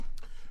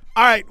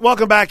All right,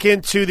 welcome back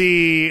into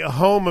the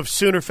home of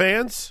Sooner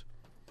fans.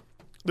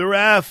 The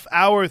Ref,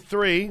 Hour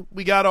 3.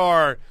 We got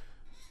our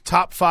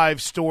top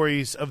 5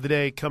 stories of the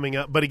day coming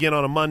up. But again,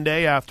 on a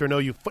Monday after an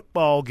OU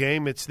football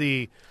game, it's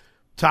the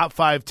top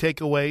 5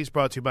 takeaways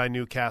brought to you by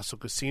Newcastle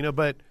Casino.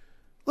 But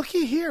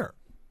looky here.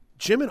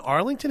 Jim in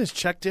Arlington has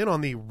checked in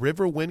on the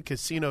Riverwind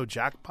Casino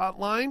jackpot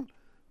line.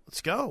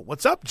 Let's go.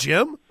 What's up,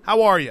 Jim?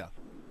 How are you?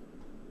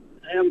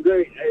 Hey, I'm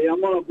great. Hey,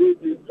 I'm on a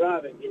Bluetooth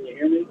driving. Can you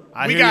hear me?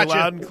 I hear you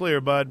loud and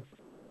clear, bud.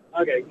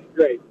 Okay,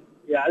 great.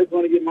 Yeah, I just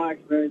want to get my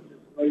experiences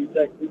from OU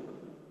Texas.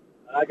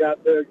 I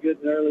got there good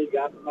and early,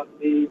 got to my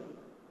feed.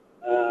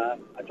 I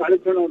tried to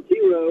turn on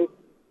T-Row,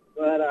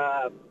 but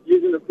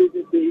using the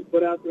frequency he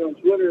put out there on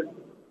Twitter,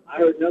 I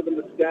heard nothing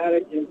but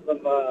static and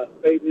some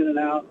fading in and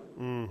out.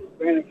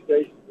 Hispanic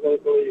stations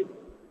locally.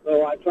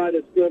 So I tried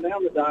to scale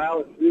down the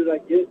dial. As soon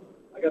as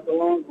I got the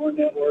Longhorn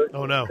Network.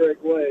 Oh, no. The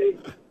correct way.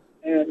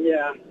 And,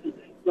 yeah,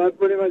 so I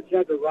pretty much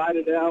had to ride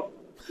it out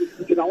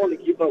because I wanted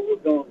to keep up with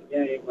what's going on in the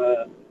game.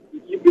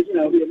 Be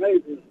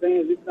amazed in the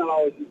stands. It's not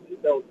always easy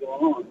to tell what's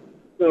going on.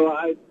 So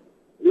I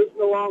listened to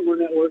the Longhorn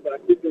Network, but I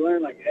quickly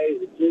learned, hey,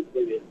 the jinx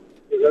with it.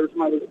 Because every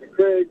time I listen to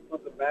Craig,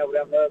 something bad would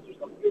happen to us or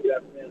something good would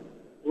happen to him.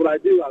 So what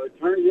I do, I would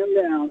turn him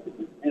down,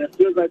 and as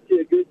soon as I see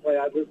a good play,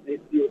 I'd listen to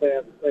see what they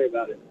have to say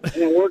about it.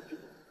 And it worked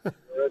for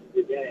the rest of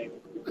the game.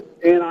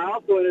 And I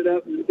also ended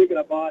up, in the ticket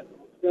I bought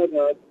on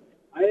StubHub,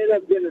 I ended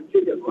up getting a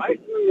ticket right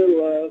in the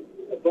middle of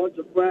a bunch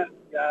of frat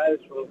guys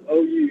from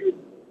OU.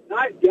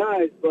 Nice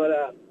guys, but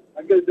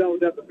I could have done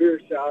without the beer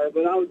shower,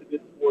 but I was a good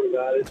sport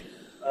about it.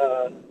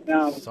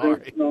 Now I'm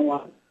thinking on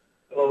my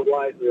whole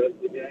life the rest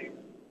of the game.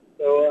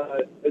 So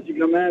as you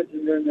can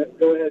imagine, during that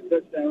go-ahead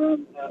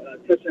touchdown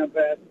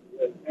pass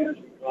that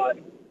Anderson caught,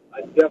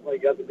 I definitely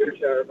got the beer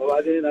shower. But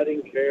I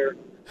didn't care.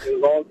 It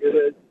was all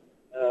good.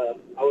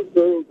 I was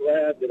so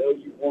glad that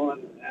OU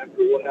won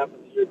after what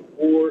happened the year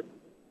before.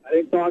 I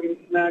didn't talk any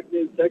smack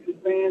to Texas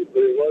fans,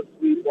 but it was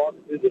sweet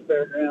walking through the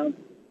fairgrounds.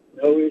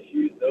 No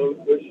issues, no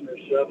pushing or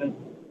shoving.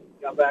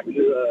 Got back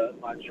to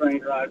my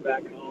train ride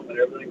back home, and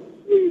everything was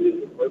sweet. It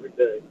was a perfect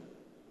day.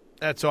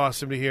 That's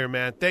awesome to hear,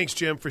 man. Thanks,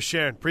 Jim, for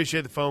sharing.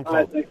 Appreciate the phone call. All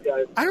right, thanks,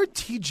 guys. I heard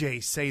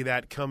TJ say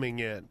that coming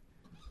in.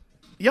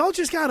 Y'all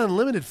just got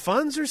unlimited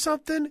funds or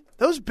something?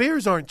 Those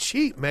beers aren't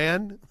cheap,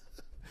 man.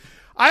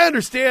 I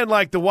understand,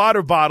 the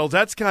water bottles.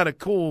 That's kind of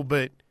cool,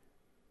 but,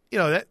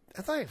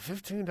 that's like a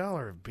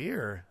 $15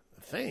 beer,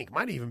 I think.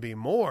 Might even be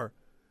more.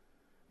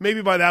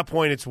 Maybe by that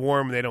point it's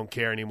warm and they don't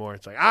care anymore.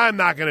 It's like, I'm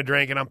not going to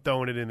drink it. I'm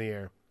throwing it in the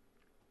air.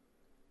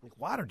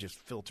 Water just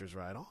filters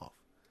right off.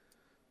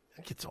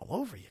 It gets all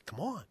over you. Come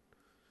on.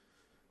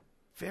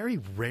 Very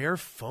rare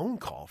phone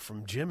call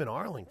from Jim in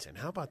Arlington.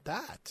 How about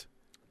that?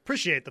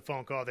 Appreciate the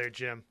phone call there,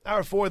 Jim.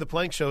 Hour 4 of the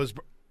Plank Show is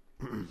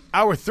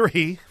Hour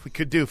 3. We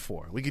could do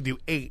 4. We could do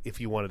 8 if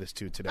you wanted us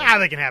to today.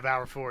 They can have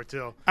Hour 4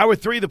 too. Hour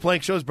 3 of the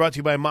Plank Show is brought to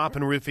you by Mop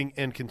and Roofing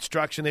and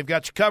Construction. They've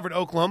got you covered,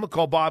 Oklahoma.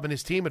 Call Bob and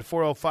his team at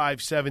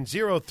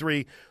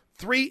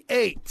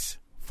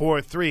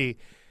 405-703-3843.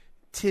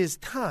 'Tis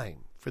time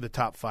for the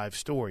top 5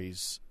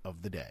 stories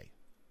of the day.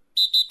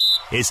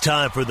 It's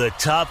time for the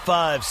top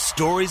 5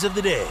 stories of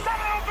the day.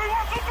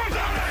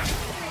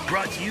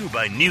 Brought to you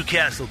by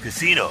Newcastle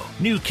Casino.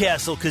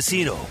 Newcastle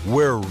Casino,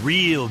 where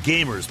real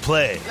gamers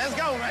play. Let's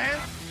go, man.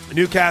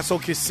 Newcastle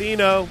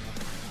Casino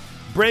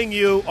bring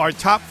you our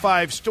top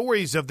 5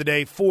 stories of the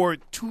day for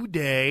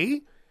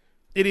today.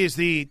 It is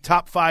the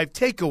top 5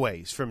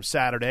 takeaways from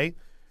Saturday,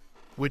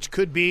 which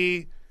could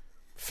be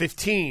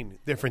 15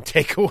 different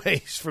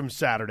takeaways from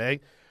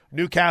Saturday.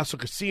 Newcastle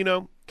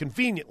Casino,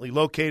 conveniently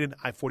located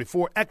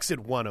I-44,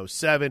 exit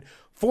 107,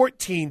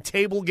 14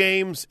 table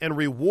games and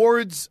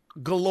rewards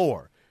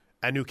galore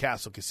at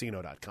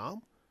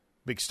newcastlecasino.com.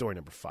 Big story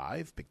number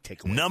 5, big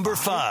takeaway. Number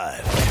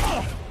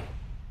 5.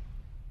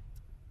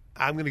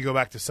 I'm going to go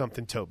back to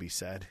something Toby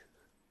said.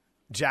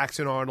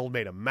 Jackson Arnold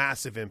made a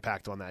massive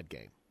impact on that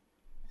game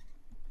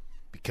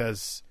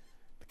because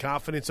the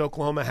confidence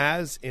Oklahoma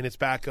has in its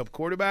backup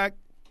quarterback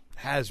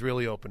has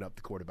really opened up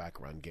the quarterback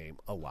run game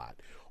a lot,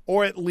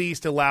 or at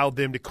least allowed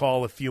them to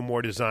call a few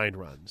more designed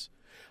runs.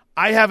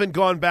 I haven't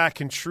gone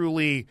back and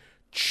truly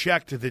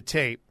checked the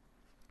tape,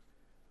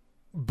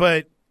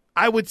 but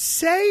I would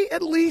say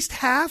at least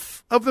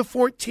half of the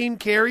 14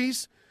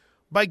 carries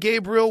by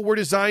Gabriel were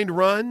designed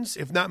runs,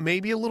 if not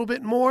maybe a little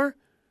bit more.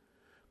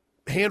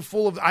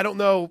 Handful of, I don't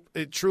know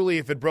truly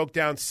if it broke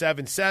down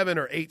 7-7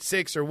 or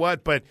 8-6 or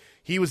what, but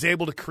he was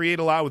able to create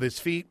a lot with his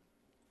feet.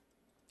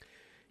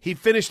 He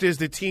finished as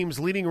the team's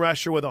leading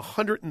rusher with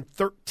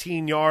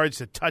 113 yards,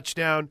 a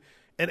touchdown,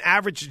 and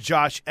averaged,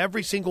 Josh,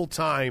 every single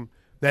time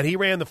that he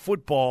ran the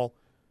football,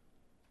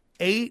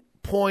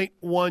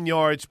 8.1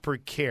 yards per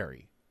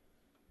carry.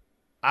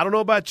 I don't know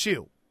about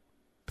you,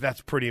 but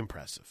that's pretty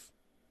impressive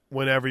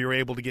whenever you're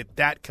able to get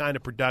that kind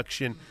of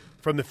production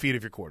from the feet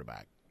of your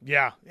quarterback.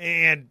 Yeah,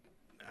 and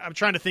I'm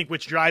trying to think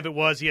which drive it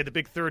was. He had the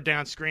big third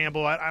down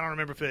scramble. I don't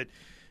remember if it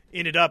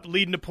ended up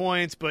leading to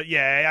points, but,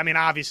 yeah, I mean,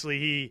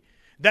 obviously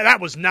that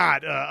was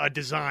not a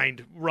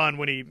designed run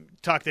when he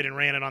tucked it and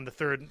ran it on the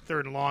third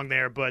and long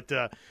there. But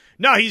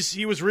no,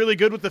 he was really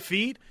good with the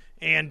feet,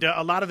 and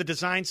a lot of the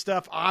design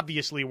stuff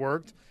obviously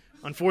worked.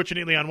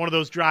 Unfortunately, on one of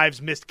those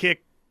drives, missed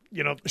kick,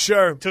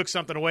 sure, took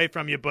something away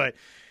from you. But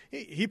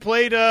he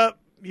played a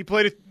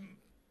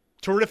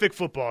terrific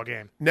football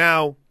game.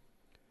 Now,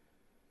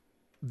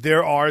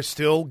 there are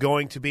still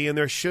going to be, and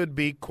there should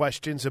be,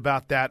 questions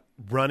about that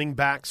running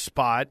back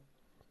spot.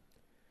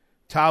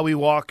 Tawee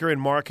Walker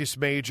and Marcus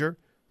Major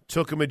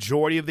took a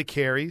majority of the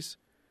carries,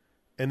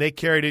 and they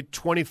carried it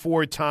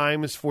 24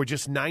 times for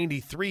just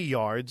 93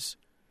 yards.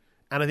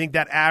 And I think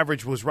that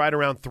average was right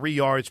around 3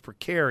 yards per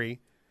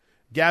carry.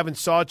 Gavin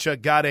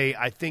Sawchuk got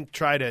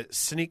tried to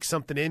sneak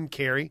something in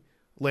carry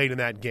late in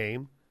that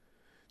game.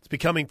 It's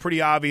becoming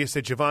pretty obvious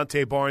that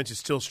Javante Barnes is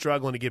still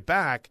struggling to get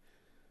back.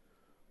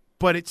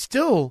 But it's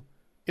still,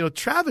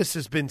 Travis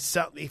has been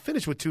he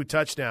finished with 2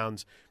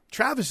 touchdowns.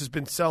 Travis has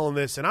been selling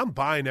this, and I'm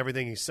buying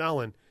everything he's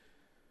selling.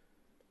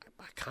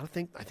 I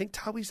think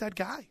Tawee's that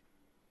guy.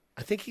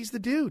 I think he's the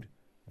dude.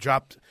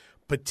 Dropped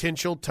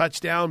potential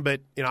touchdown, but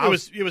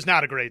it was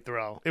not a great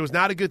throw. It was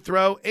not a good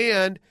throw.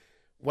 And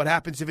what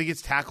happens if he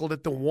gets tackled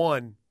at the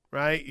 1?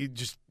 Right?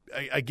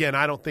 I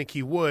don't think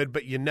he would,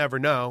 but you never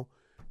know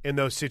in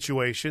those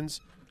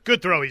situations.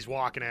 Good throw he's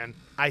walking in.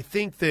 I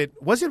think that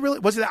 – was it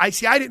I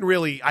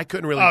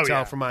couldn't really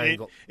tell from my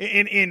angle.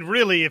 And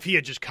really, if he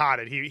had just caught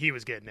it, he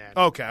was getting in.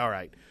 Okay, all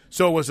right.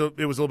 So it was a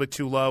little bit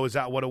too low. Is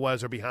that what it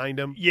was, or behind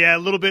him? Yeah, a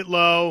little bit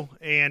low,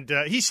 and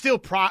he still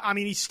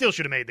he still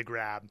should have made the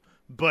grab,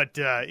 but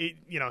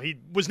he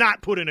was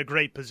not put in a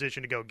great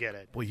position to go get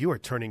it. Well, you are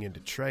turning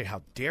into Trey.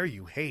 How dare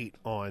you hate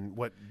on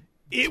what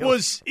it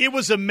was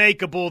a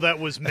makeable that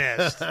was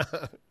missed.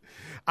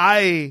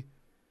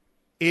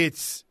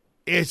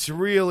 It's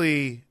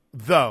really,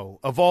 though,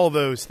 of all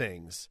those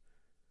things,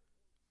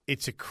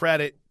 it's a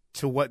credit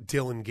to what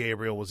Dillon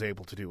Gabriel was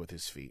able to do with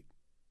his feet.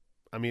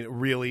 I mean,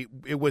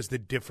 it was the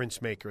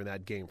difference maker in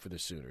that game for the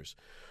Sooners,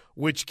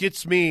 which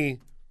gets me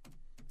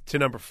to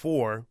number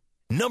 4.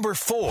 Number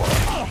 4.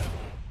 I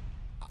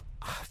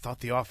thought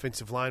the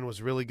offensive line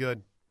was really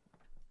good.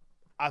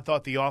 I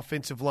thought the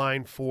offensive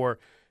line, for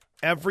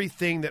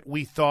everything that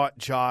we thought,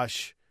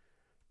 Josh,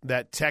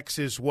 that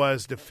Texas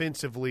was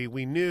defensively,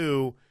 we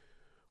knew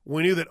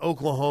that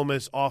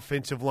Oklahoma's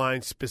offensive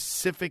line,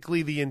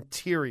 specifically the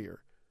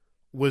interior,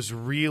 was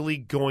really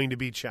going to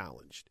be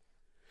challenged.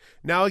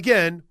 Now,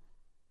 again,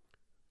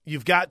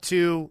 you've got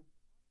to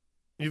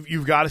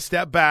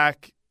step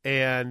back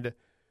and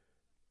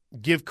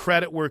give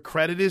credit where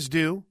credit is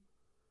due.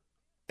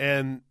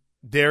 And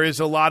there is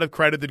a lot of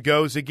credit that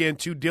goes, again,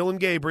 to Dillon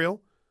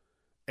Gabriel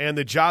and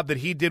the job that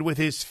he did with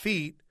his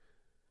feet.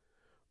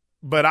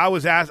 But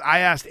I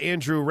asked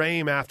Andrew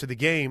Rame after the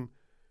game,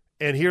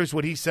 and here's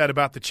what he said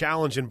about the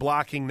challenge in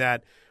blocking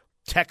that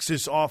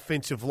Texas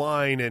offensive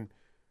line and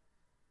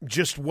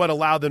just what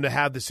allowed them to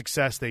have the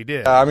success they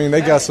did. I mean, they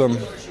got some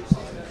 –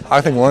 I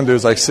think one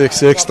dude's like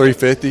 6'6",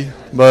 350.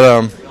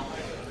 But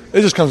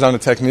it just comes down to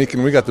technique,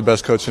 and we got the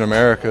best coach in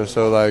America.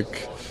 So,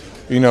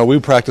 we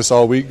practiced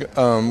all week.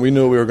 We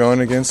knew what we were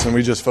going against, and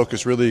we just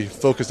focused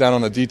down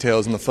on the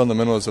details and the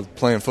fundamentals of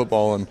playing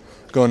football and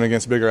going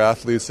against bigger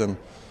athletes. And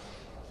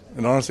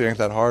honestly, it ain't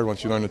that hard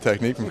once you learn the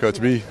technique from Coach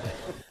B.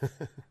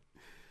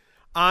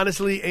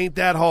 Honestly, ain't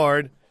that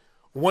hard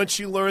once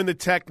you learn the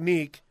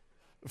technique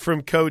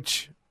from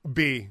Coach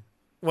B.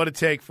 What a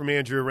take from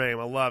Andrew Rame.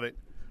 I love it.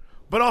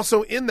 But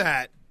also in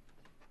that,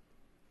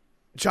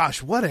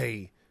 Josh, what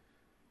a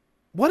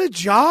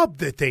job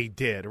that they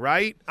did,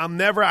 right? I'm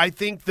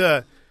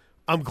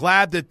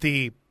glad that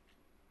the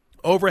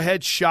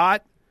overhead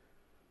shot,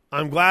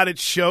 I'm glad it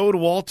showed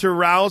Walter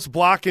Rouse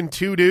blocking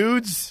 2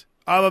 dudes.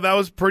 I thought that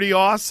was pretty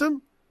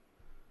awesome.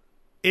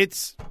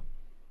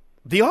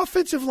 The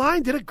offensive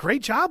line did a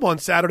great job on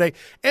Saturday,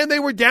 and they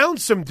were down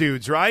some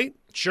dudes, right?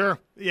 Sure.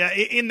 Yeah,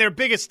 in their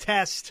biggest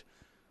test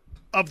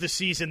of the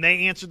season,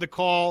 they answered the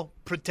call,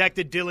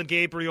 protected Dillon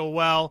Gabriel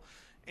well,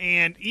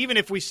 and even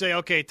if we say,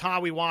 okay,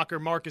 Tawee Walker,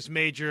 Marcus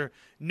Major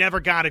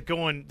never got it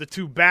going, the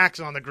 2 backs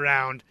on the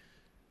ground,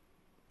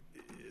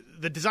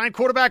 the design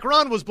quarterback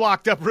run was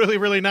blocked up really,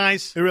 really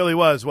nice. It really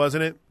was,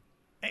 wasn't it?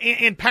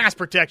 And pass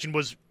protection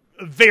was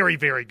very,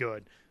 very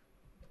good.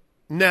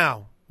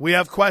 Now, we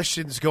have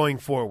questions going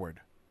forward.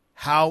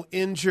 How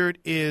injured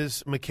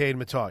is McCade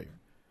Mettauer?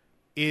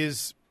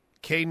 Is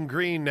Caden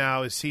Green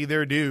now, is he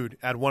their dude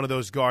at one of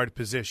those guard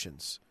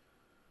positions?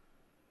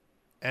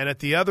 And at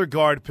the other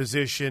guard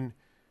position,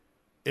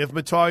 if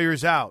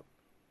Mettauer's out,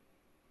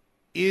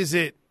 is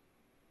it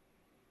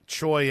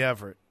Troy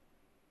Everett?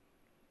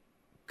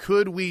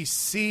 Could we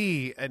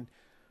see, and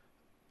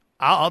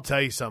I'll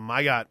tell you something,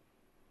 I got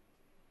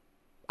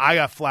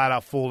flat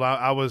out fooled.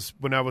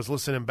 When I was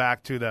listening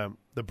back to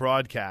the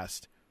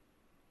broadcast,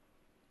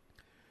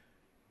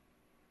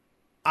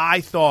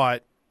 I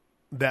thought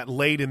that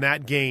late in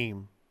that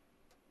game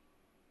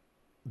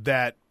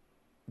that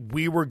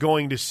we were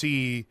going to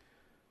see,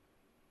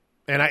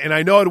 and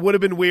I know it would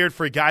have been weird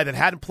for a guy that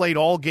hadn't played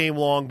all game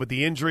long, but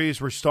the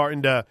injuries were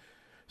starting to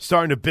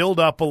starting to build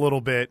up a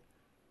little bit.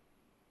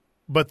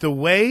 But the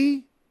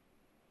way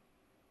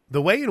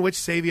in which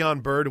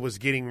Savion Byrd was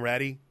getting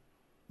ready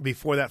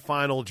before that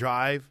final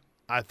drive,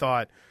 I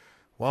thought,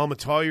 well,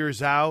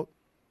 Metalliar's out.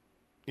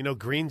 You know,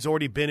 Green's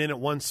already been in at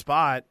one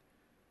spot.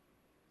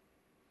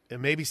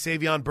 And maybe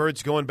Savion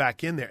Byrd's going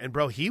back in there. And,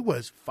 bro, he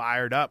was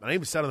fired up. And I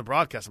even said on the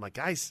broadcast, I'm like,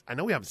 guys, I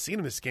know we haven't seen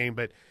him this game,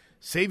 but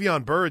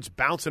Savion Byrd's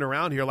bouncing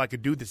around here like a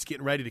dude that's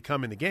getting ready to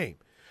come in the game.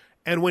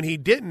 And when he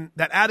didn't,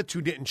 that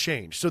attitude didn't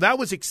change. So that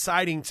was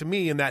exciting to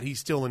me in that he's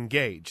still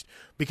engaged,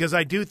 because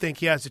I do think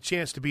he has a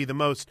chance to be the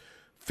most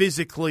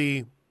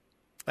physically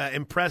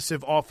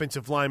impressive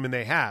offensive lineman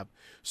they have.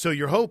 So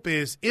your hope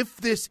is, if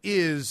this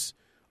is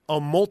a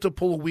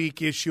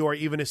multiple-week issue or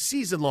even a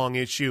season-long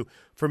issue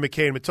for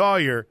McKay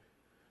Metalliar,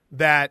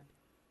 that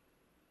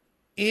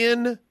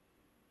in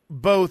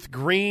both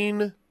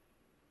Green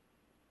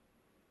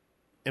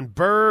and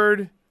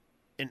Byrd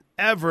and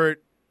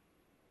Everett,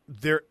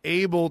 they're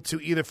able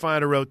to either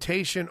find a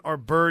rotation or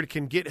Byrd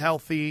can get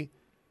healthy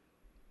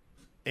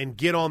and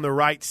get on the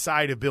right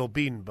side of Bill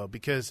Bedenbaugh.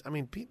 Because, I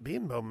mean,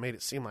 Bedenbaugh made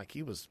it seem like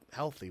he was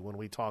healthy when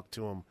we talked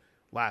to him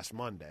last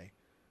Monday.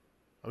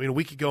 I mean, a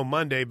week ago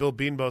Monday, Bill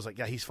Bedenbaugh's like,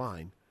 yeah, he's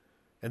fine.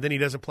 And then he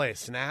doesn't play a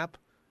snap.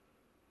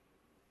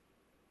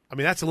 I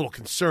mean, that's a little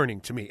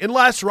concerning to me.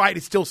 Unless, right,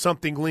 it's still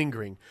something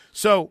lingering.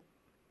 So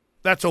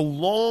that's a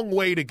long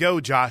way to go,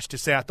 Josh, to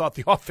say I thought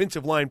the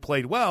offensive line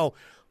played well,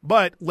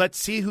 but let's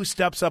see who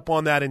steps up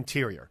on that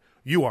interior.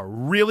 You are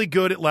really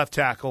good at left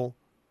tackle.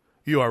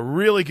 You are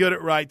really good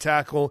at right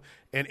tackle.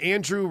 And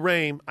Andrew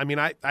Rame, I mean,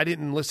 I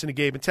didn't listen to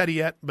Gabe and Teddy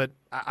yet, but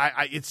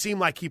it seemed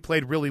like he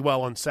played really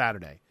well on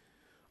Saturday.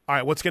 All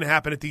right, what's going to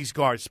happen at these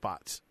guard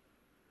spots?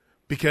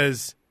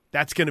 Because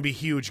that's going to be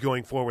huge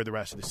going forward the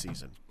rest of the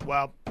season.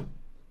 Well,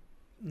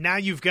 now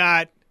you've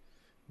got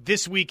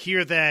this week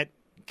here that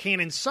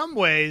can, in some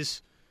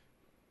ways,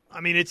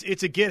 I mean,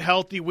 it's a get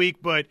healthy week,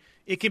 but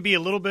it can be a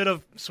little bit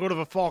of sort of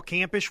a fall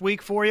campish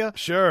week for you.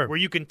 Sure. Where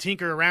you can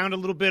tinker around a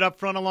little bit up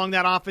front along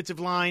that offensive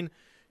line.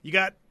 You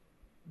got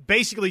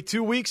basically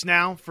 2 weeks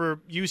now for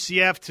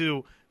UCF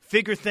to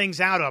figure things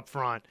out up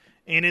front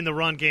and in the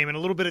run game, and a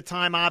little bit of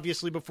time,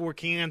 obviously, before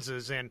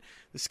Kansas. And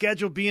the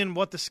schedule being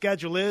what the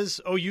schedule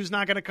is, OU's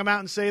not going to come out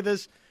and say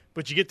this,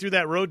 but you get through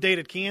that road date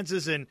at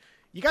Kansas, and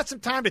you got some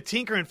time to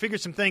tinker and figure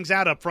some things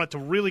out up front to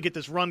really get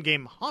this run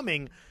game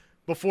humming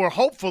before,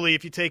 hopefully,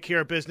 if you take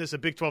care of business, a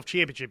Big 12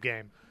 championship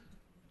game.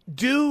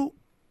 Do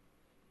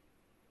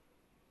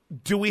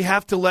we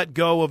have to let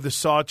go of the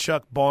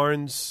Sawchuck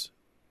Barnes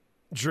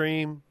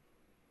dream,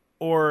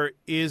 or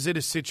is it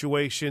a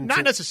situation?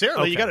 Not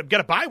necessarily. Okay. You got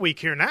a bye week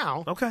here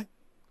now. Okay,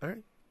 all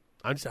right.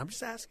 I'm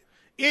just asking.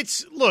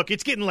 It's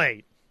getting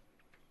late.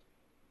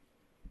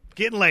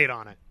 Getting late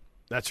on it.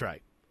 That's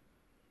right.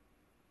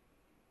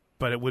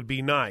 But it would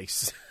be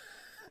nice.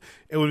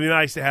 It would be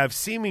nice to have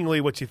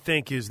seemingly what you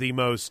think is the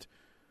most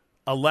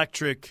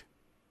electric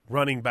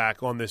running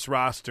back on this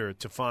roster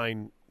to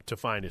find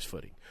his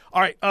footing.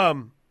 All right,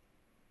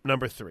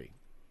 number 3.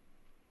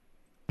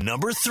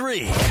 Number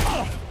 3.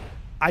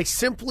 I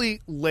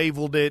simply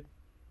labeled it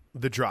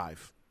the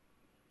drive.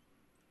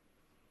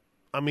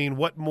 I mean,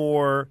 what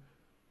more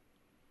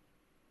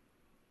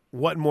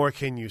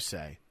can you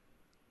say?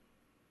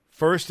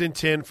 1st and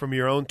 10 from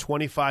your own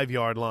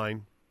 25-yard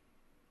line.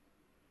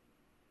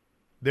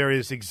 There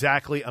is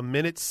exactly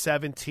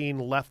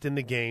 1:17 left in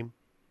the game.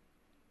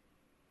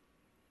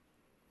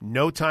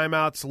 No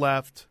timeouts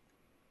left.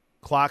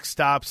 Clock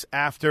stops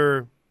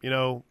after,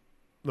 the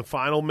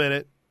final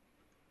minute.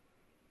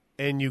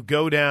 And you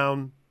go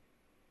down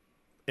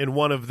in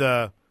one of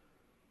the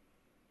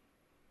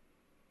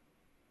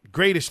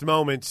greatest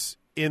moments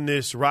in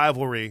this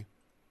rivalry.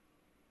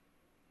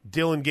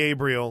 Dillon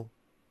Gabriel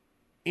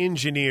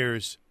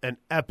engineers an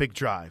epic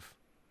drive.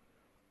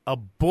 A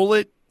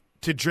bullet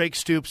to Drake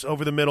Stoops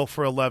over the middle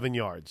for 11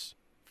 yards.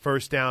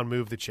 1st down,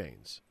 move the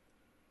chains.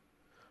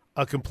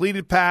 A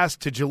completed pass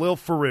to Jalil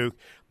Farouk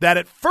that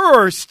at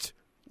first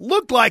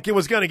looked like it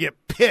was going to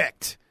get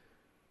picked.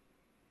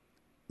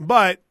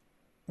 But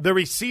the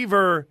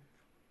receiver,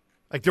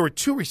 there were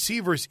 2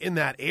 receivers in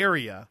that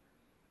area,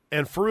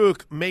 and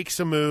Farouk makes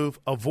a move,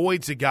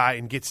 avoids a guy,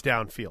 and gets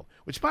downfield.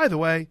 Which, by the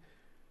way,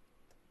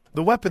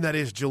 the weapon that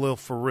is Jalil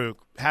Farouk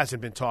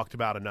hasn't been talked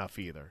about enough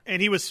either.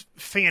 And he was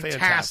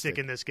fantastic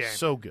in this game.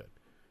 So good.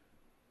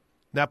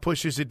 That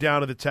pushes it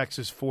down to the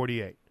Texas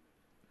 48.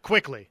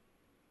 Quickly.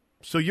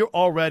 So you're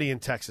already in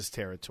Texas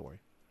territory.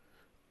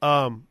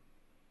 Yeah,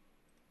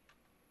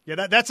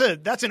 that's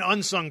an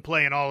unsung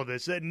play in all of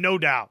this, no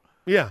doubt.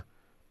 Yeah.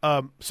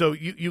 So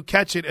you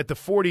catch it at the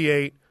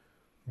 48.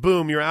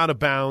 Boom, you're out of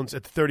bounds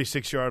at the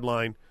 36-yard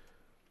line.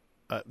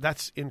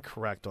 That's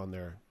incorrect on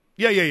there.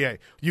 Yeah.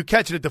 You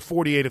catch it at the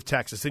 48 of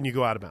Texas, then you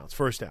go out of bounds.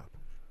 1st down.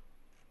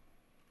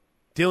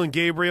 Dillon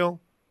Gabriel,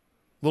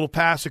 little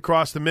pass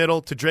across the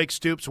middle to Drake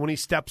Stoops when he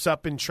steps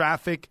up in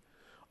traffic,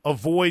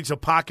 avoids a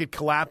pocket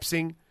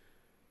collapsing.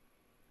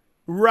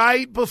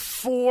 Right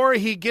before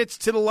he gets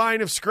to the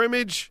line of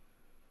scrimmage,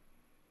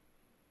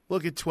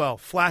 look at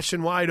 12,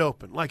 flashing wide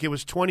open, like it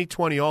was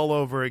 2020 all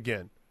over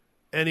again.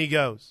 And he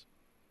goes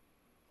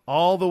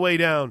all the way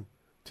down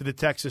to the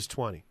Texas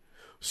 20.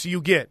 So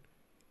you get,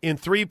 in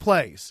 3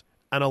 plays,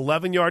 an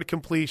 11-yard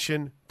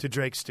completion to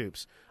Drake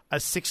Stoops, a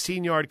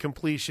 16-yard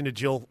completion to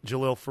Jalil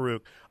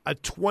Farooq, a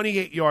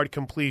 28-yard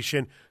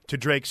completion to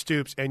Drake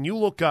Stoops, and you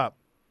look up,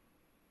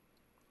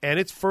 and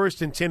it's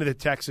 1st and 10 to the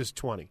Texas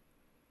 20,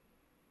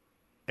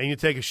 and you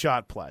take a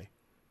shot play.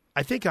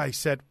 I think I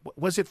said,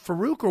 was it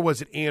Farooq or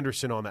was it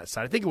Anderson on that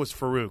side? I think it was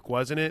Farooq,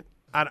 wasn't it?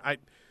 I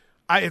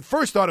at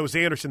first thought it was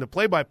Anderson. The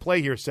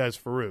play-by-play here says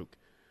Farooq,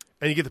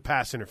 and you get the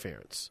pass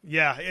interference.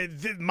 Yeah,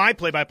 my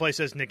play-by-play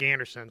says Nick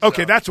Anderson. So.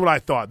 Okay, that's what I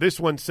thought. This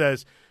one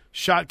says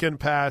shotgun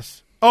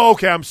pass. Oh,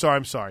 okay, I'm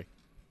sorry.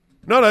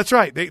 No, that's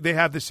right. They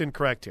have this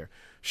incorrect here.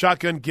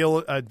 Shotgun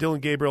Dillon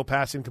Gabriel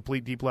passing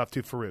complete deep left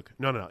to Farooq.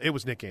 No. It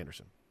was Nick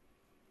Anderson.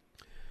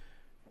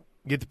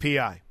 Get the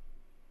PI.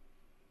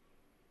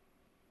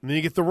 And then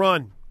you get the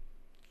run.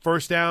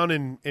 1st down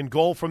and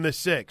goal from the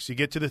 6. You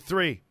get to the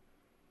 3.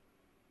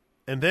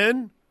 And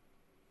then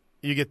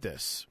you get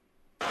this.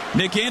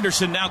 Nick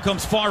Anderson now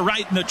comes far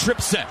right in the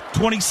trip set.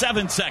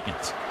 27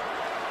 seconds.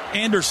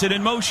 Anderson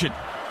in motion.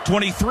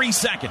 23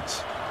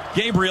 seconds.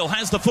 Gabriel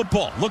has the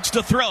football. Looks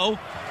to throw.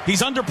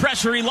 He's under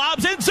pressure. He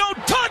lobs end zone.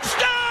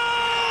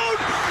 Touchdown!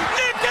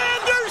 Nick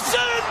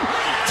Anderson!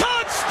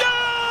 Touchdown!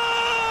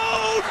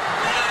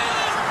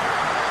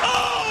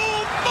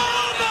 Oh,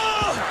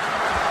 mama!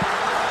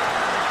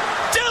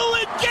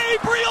 Dillon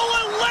Gabriel,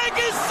 a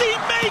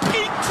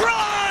legacy-making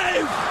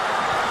drive!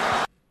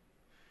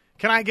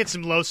 Can I get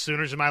some low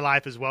Sooners in my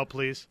life as well,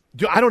 please?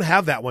 I don't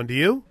have that one. Do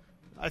you?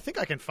 I think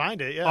I can find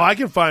it, yeah. Oh, I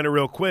can find it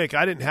real quick.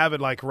 I didn't have it,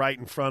 right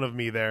in front of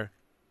me there.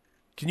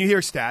 Can you hear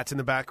stats in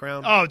the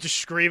background? Oh, just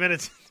screaming.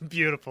 It's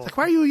beautiful.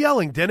 Why are you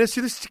yelling, Dennis?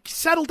 You just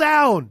settle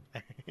down.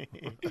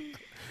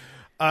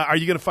 Are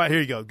you going to find?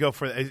 Here you go. Go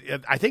for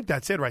it. I think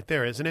that's it right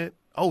there, isn't it?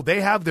 Oh, they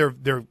have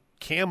their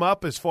cam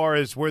up as far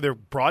as where they're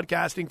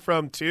broadcasting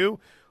from, too.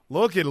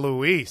 Look at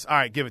Luis. All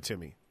right, give it to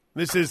me.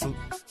 This is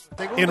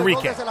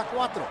Enrique.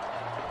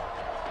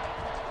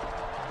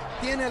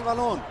 Tiene el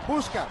balón,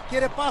 busca,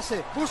 quiere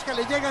pase, busca,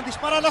 le llegan,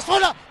 dispara la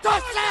zona.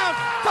 ¡Touchdown!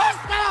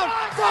 ¡Touchdown!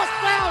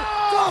 ¡Touchdown!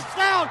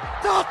 ¡Touchdown!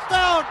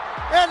 ¡Touchdown!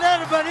 El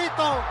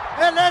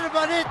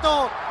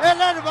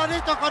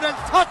hermanito con el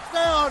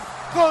touchdown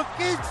con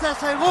 15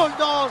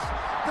 segundos.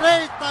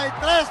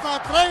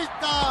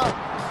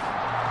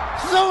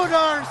 33-30.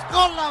 Sooners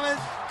con la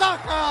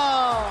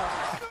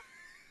ventaja.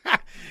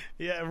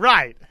 Yeah,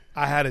 right.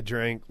 I had a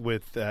drink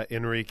with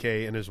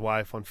Enrique and his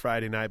wife on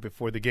Friday night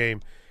before the game.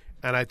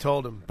 And I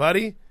told him,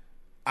 buddy,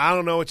 I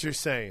don't know what you're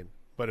saying,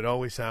 but it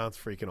always sounds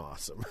freaking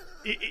awesome.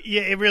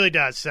 It really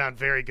does sound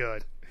very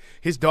good.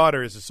 His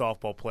daughter is a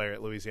softball player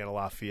at Louisiana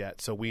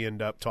Lafayette, so we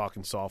end up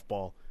talking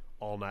softball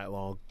all night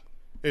long.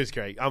 It was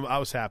great. I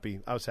was happy.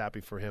 I was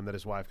happy for him that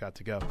his wife got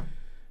to go.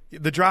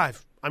 The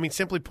drive. I mean,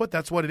 simply put,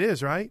 that's what it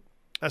is, right?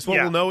 That's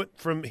what we'll know it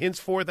from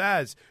henceforth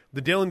as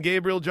the Dillon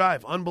Gabriel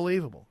drive.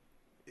 Unbelievable.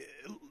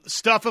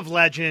 Stuff of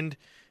legend.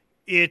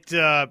 It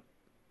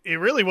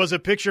really was a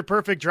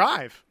picture-perfect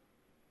drive.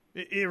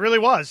 It really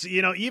was.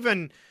 You know,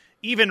 even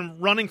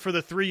running for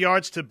the 3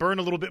 yards to burn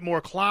a little bit more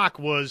clock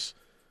was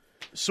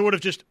sort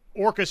of just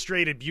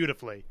orchestrated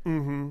beautifully.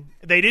 Mm-hmm.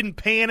 They didn't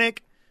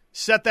panic,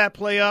 set that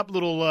play up,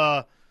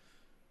 little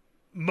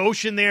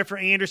motion there for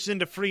Anderson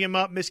to free him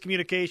up,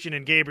 miscommunication,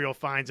 and Gabriel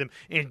finds him.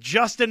 And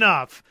just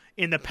enough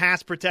in the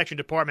pass protection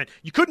department.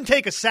 You couldn't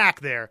take a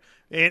sack there.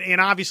 And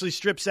obviously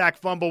strip sack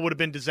fumble would have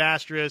been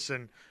disastrous,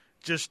 and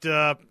just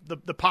the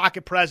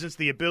pocket presence,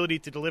 the ability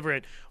to deliver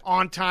it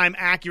on time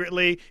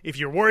accurately. If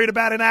you're worried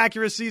about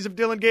inaccuracies of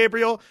Dillon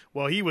Gabriel,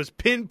 well, he was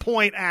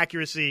pinpoint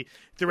accuracy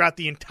throughout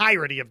the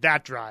entirety of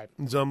that drive.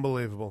 It's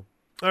unbelievable.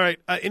 All right,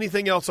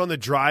 anything else on the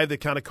drive that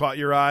kind of caught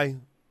your eye?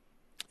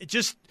 It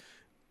just,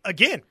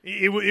 again,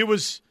 it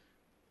was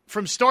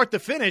from start to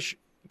finish,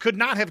 could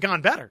not have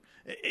gone better.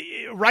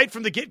 Right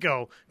from the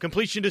get-go,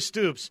 completion to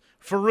Stoops,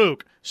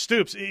 Farooq,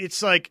 Stoops.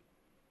 It's like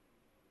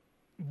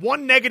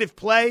one negative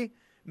play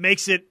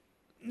makes it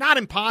not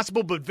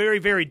impossible, but very,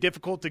 very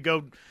difficult to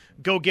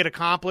go get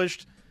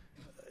accomplished,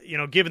 you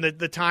know, given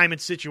the time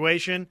and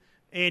situation.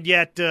 And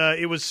yet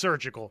it was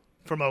surgical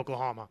from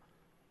Oklahoma.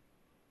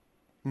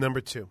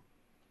 Number two.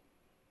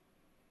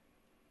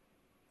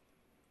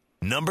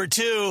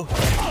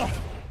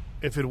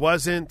 If it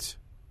wasn't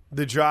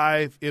the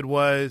drive, it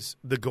was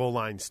the goal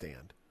line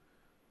stand,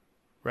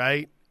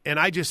 right? And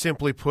I just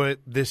simply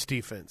put this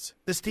defense.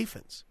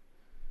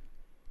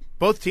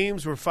 Both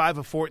teams were 5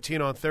 of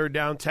 14 on third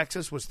down.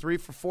 Texas was 3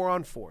 for 4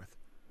 on fourth.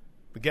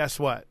 But guess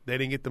what? They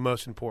didn't get the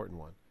most important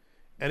one.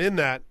 And in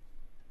that,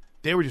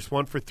 they were just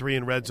 1 for 3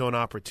 in red zone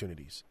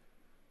opportunities.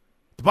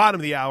 At the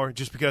bottom of the hour,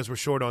 just because we're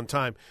short on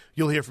time,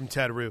 you'll hear from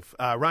Ted Roof.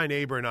 Ryan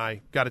Aber and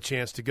I got a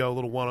chance to go a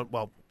little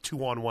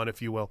 2-on-1,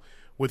 if you will,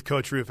 with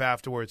Coach Roof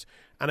afterwards.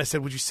 And I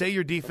said, would you say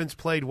your defense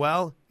played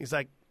well? He's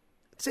like,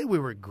 I'd say we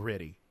were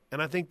gritty. And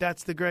I think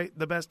that's the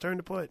best term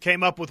to put.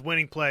 Came up with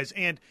winning plays.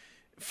 And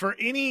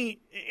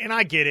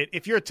I get it,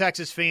 if you're a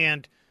Texas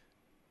fan,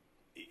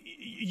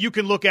 you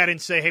can look at it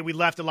and say, hey, we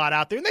left a lot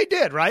out there. And they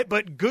did, right?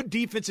 But good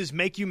defenses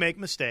make you make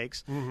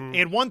mistakes. Mm-hmm.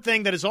 And one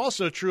thing that is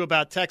also true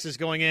about Texas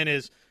going in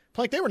is,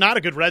 like, they were not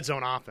a good red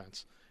zone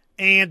offense.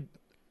 And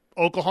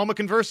Oklahoma,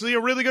 conversely, a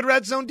really good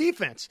red zone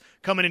defense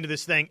coming into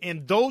this thing.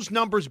 And those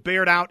numbers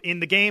bared out in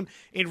the game.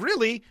 And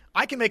really,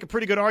 I can make a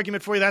pretty good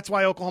argument for you. That's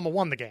why Oklahoma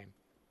won the game.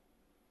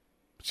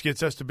 Which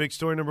gets us to big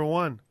story number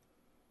one.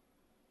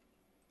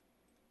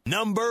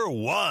 Number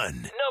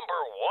one.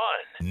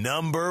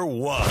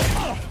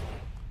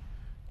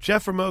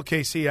 Jeff from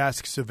OKC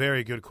asks a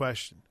very good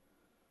question.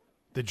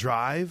 The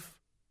drive,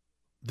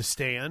 the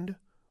stand,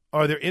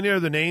 are there any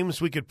other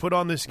names we could put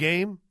on this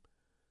game?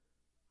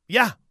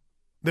 Yeah,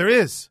 there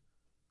is.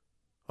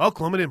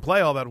 Oklahoma didn't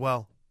play all that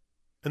well,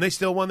 and they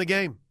still won the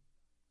game.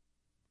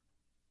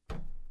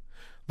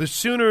 The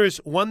Sooners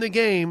won the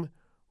game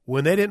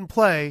when they didn't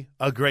play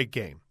a great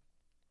game.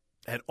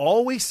 And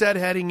all we said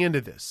heading into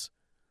this,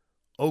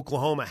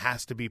 Oklahoma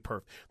has to be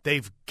perfect.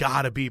 They've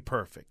got to be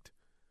perfect.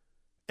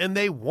 And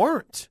they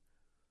weren't.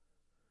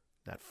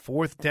 That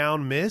fourth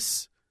down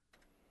miss,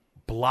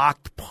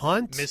 blocked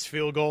punt, missed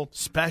field goal,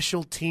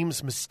 special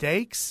teams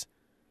mistakes.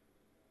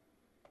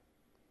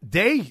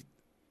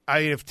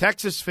 If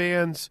Texas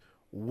fans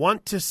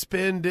want to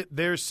spend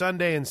their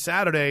Sunday and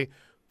Saturday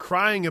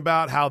crying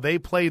about how they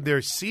played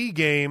their C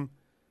game,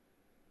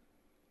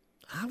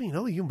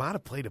 you might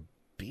have played a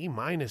B-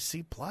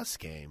 C+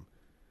 game.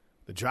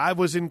 The drive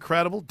was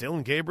incredible.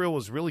 Dillon Gabriel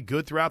was really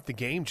good throughout the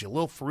game.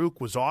 Jalil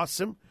Farouk was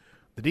awesome.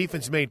 The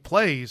defense made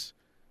plays.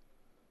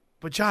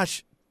 But,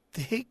 Josh,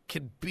 they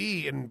could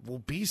be and will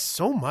be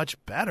so much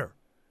better.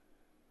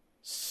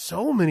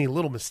 So many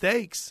little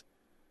mistakes.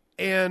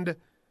 And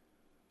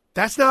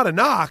that's not a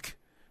knock.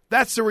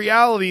 That's the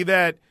reality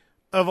that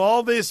of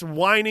all this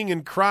whining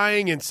and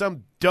crying and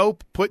some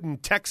dope putting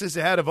Texas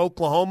ahead of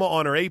Oklahoma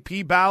on her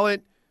AP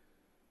ballot,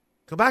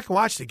 go back and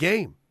watch the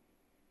game.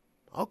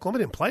 Oklahoma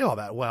didn't play all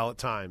that well at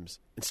times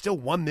and still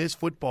won this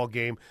football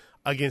game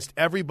against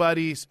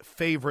everybody's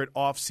favorite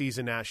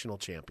offseason national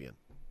champion.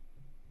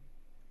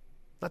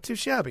 Not too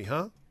shabby,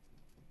 huh?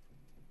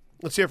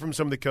 Let's hear from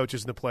some of the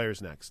coaches and the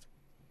players next.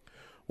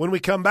 When we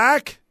come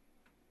back,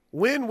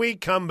 you'll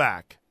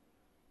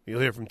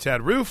hear from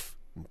Ted Roof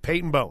and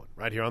Peyton Bowen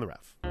right here on The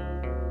Ref.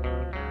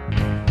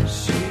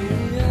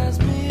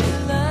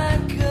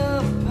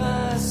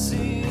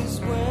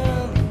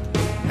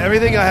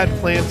 Everything I had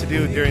planned to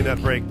do during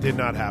that break did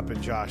not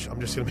happen, Josh. I'm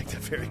just going to make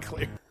that very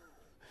clear.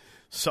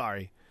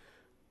 Sorry.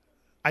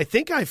 I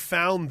think I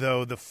found,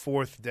 though, the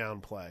fourth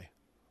down play.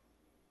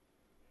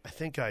 I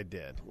think I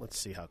did. Let's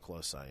see how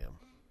close I am.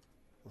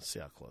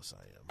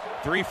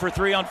 3 for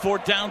 3 on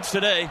fourth downs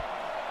today.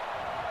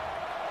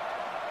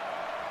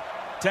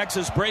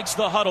 Texas breaks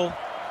the huddle.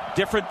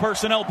 Different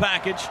personnel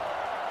package.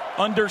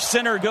 Under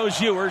center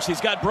goes Ewers.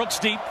 He's got Brooks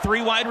deep,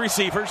 3 wide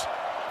receivers.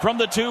 From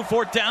the 2,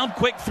 fourth down,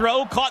 quick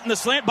throw, caught in the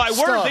slant by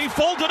Worthy,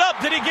 folded up.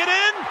 Did he get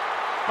in?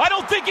 I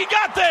don't think he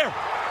got there.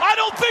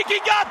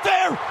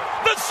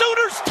 The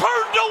Sooners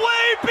turned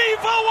away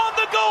Bevo on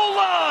the goal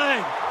line.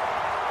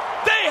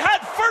 They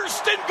had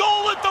first and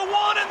goal at the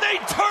 1, and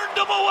they turned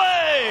them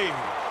away.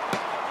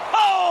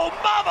 Oh,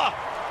 mama.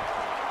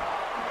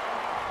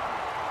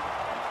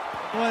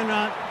 Going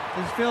on.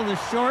 This field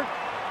is short.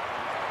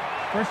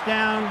 First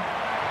down,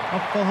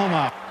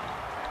 Oklahoma.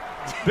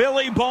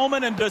 Billy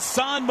Bowman and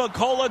Dasan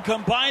McCullough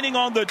combining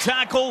on the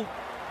tackle.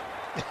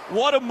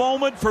 What a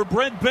moment for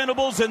Brent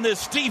Venables and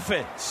this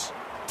defense.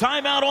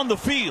 Timeout on the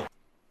field.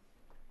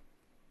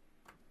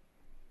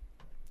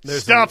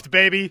 Stuffed,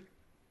 baby.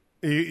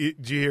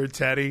 Did you hear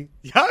Teddy?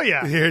 Oh,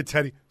 yeah. You hear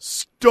Teddy?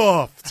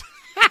 Stuffed.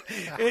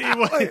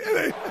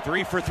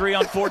 3 for 3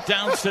 on fourth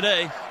downs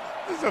today.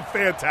 This is a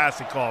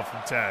fantastic call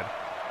from Ted.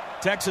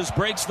 Texas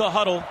breaks the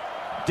huddle.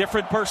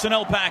 Different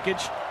personnel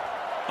package.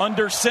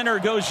 Under center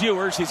goes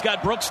Ewers. He's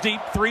got Brooks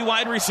deep, 3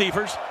 wide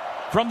receivers.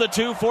 From the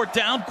 2, fourth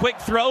down, quick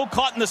throw,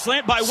 caught in the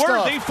slant by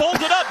Worthy,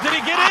 folded up. Did he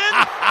get in?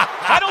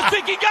 I don't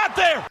think he got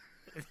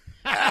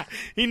there.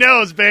 He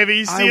knows, baby.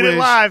 He's seeing it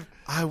live.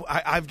 I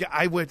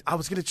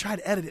was going to try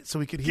to edit it so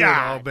we could hear it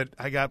all, but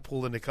I got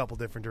pulled in a couple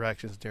different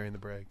directions during the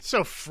break.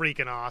 So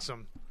freaking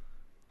awesome.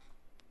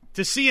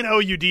 To see an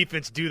OU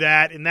defense do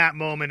that in that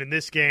moment in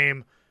this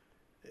game,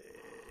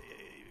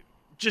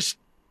 just,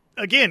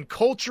 again,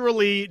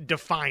 culturally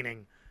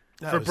defining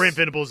for Brent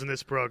Venables in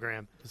this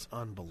program. It's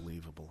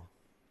unbelievable.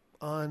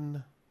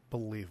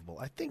 Unbelievable.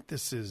 I think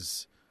this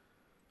is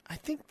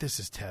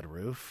Ted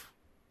Roof.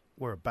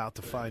 We're about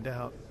to find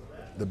out.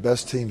 The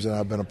best teams that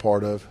I've been a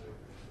part of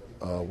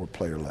were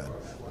player-led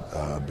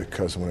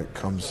because when it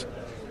comes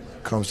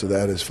to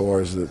that, as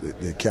far as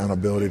the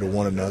accountability to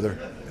one another,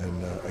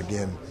 and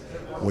again,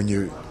 when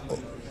you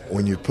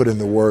put in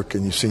the work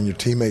and you've seen your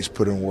teammates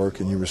put in work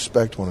and you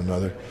respect one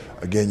another,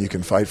 again, you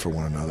can fight for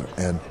one another.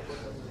 And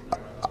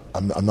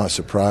I'm not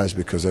surprised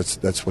because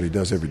that's what he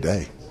does every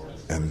day,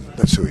 and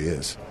that's who he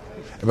is.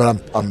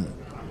 But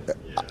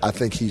I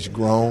think he's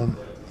grown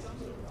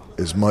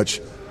as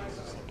much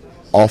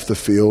off the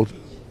field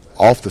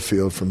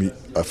from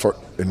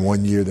in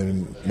 1 year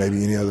than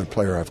maybe any other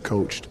player I've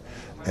coached.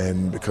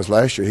 And because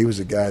last year he was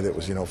a guy that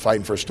was,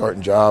 fighting for a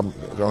starting job,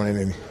 going in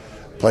and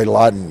played a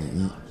lot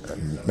and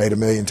made 1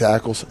 million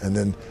tackles. And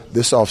then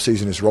this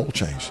offseason his role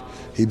changed.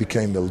 He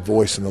became the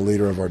voice and the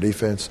leader of our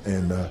defense,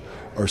 and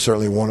or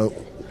certainly one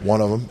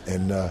of them.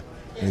 And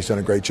he's done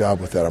a great job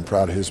with that. I'm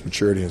proud of his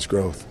maturity and his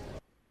growth.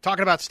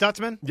 Talking about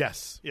Stutzman?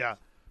 Yes. Yeah.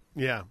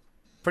 Yeah.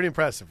 Pretty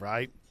impressive,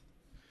 right?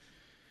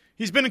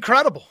 He's been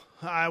incredible.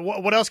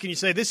 What else can you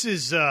say? This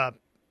is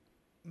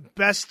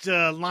best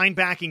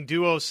linebacking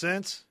duo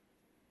since.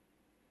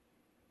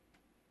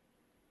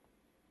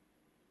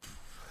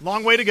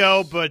 Long way to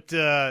go, but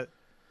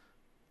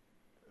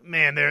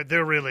man,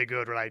 they're really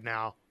good right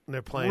now.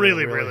 They're playing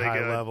really, at a really high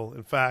good level.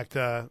 In fact,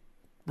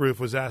 Roof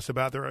was asked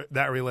about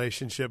that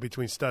relationship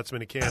between Stutzman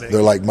and Canning.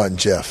 They're like Mutt and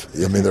Jeff.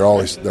 I mean, they're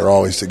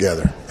always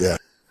together. Yeah.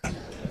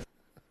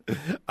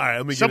 All right,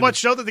 let me so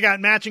much so that they got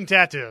matching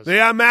tattoos. They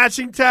got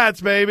matching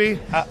tats, baby.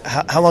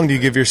 How long do you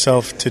give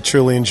yourself to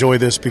truly enjoy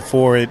this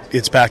before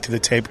it's back to the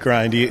tape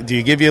grind? Do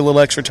you give you a little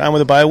extra time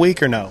with a bye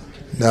week or no?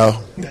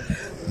 No,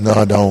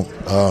 I don't.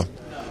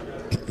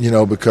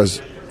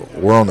 Because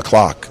we're on the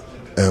clock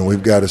and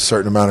we've got a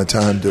certain amount of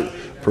time to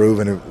prove,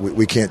 and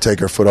we can't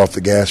take our foot off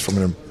the gas from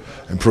an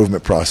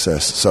improvement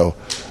process. So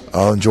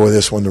I'll enjoy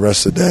this one the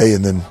rest of the day,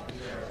 and then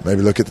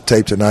maybe look at the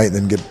tape tonight,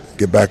 and then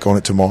get back on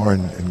it tomorrow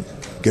and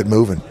get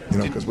moving.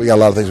 Because we got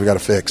a lot of things we got to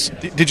fix.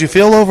 Did you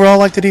feel overall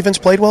like the defense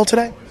played well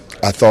today?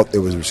 I thought it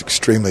was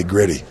extremely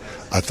gritty.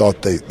 I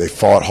thought they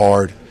fought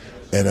hard,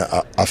 and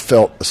I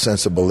felt a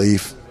sense of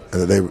belief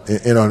that they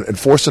and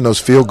forcing those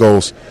field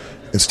goals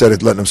instead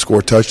of letting them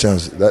score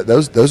touchdowns.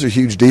 Those are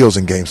huge deals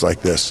in games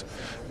like this.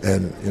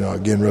 And,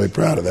 again, really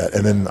proud of that.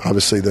 And then,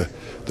 obviously, the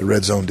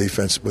red zone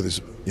defense with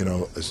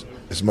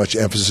as much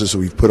emphasis as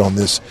we've put on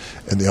this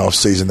in the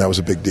offseason, that was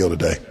a big deal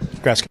today.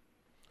 Grass.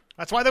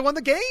 That's why they won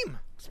the game.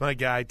 It's my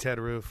guy, Ted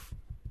Roof.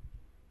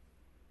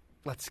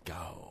 Let's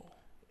go.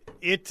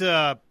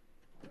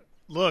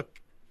 Look,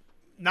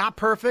 not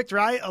perfect,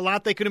 right? A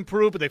lot they could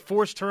improve, but they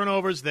forced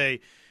turnovers.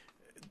 They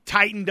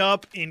tightened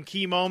up in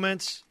key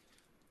moments.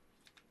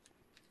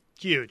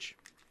 Huge.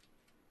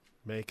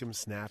 Make him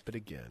snap it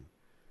again.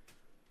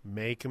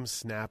 Make him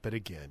snap it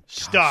again.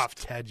 Stuffed.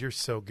 Gosh, Ted, you're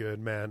so good,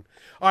 man.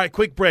 All right,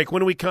 quick break.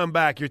 When we come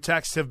back, your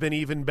texts have been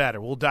even better.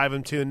 We'll dive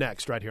into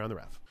next right here on The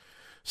Ref.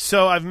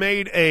 So I've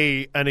made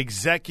an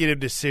executive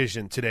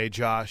decision today,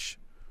 Josh.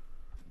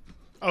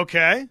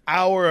 Okay.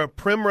 Our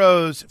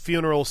Primrose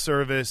funeral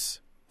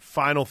service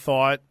final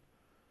thought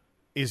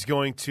is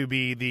going to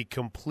be the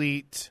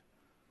complete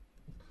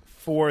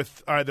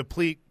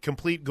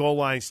complete goal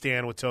line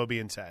stand with Toby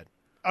and Ted.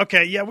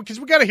 Okay, yeah, because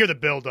we got to hear the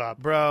build-up.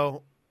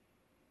 Bro,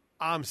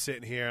 I'm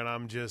sitting here and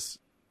I'm just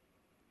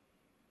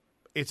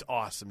 – it's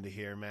awesome to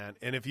hear, man.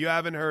 And if you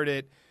haven't heard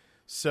it,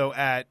 so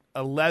at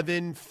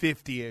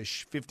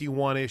 11:50-ish,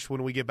 51-ish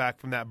when we get back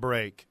from that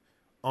break,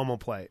 I'm going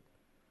to play it.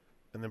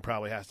 And then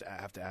probably have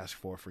to ask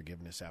for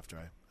forgiveness after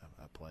I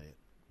play it.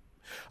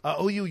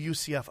 OU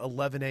UCF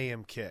 11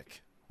 a.m.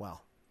 kick.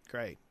 Wow,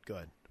 great,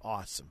 good,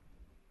 awesome.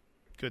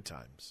 Good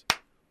times.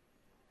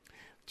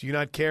 Do you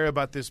not care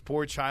about this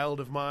poor child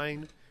of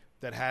mine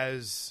that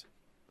has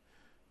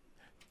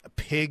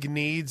pig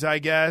needs, I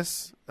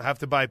guess? I have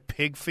to buy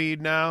pig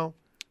feed now?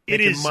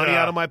 Making money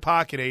out of my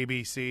pocket,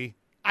 ABC.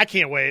 I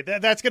can't wait.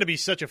 That's going to be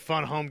such a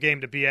fun home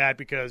game to be at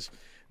because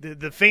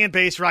the fan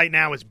base right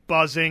now is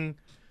buzzing.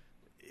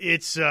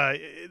 It's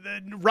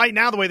right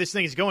now the way this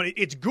thing is going,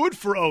 it's good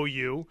for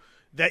OU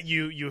that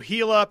you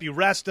heal up, you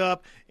rest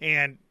up,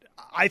 and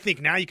I think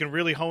now you can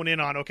really hone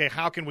in on, okay,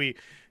 how can we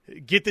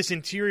get this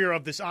interior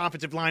of this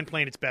offensive line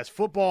playing its best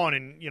football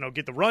and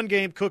get the run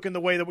game cooking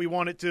the way that we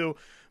want it to.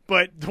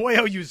 But the way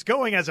OU's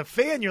going as a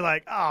fan, you're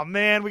like, oh,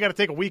 man, we got to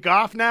take a week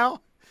off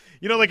now.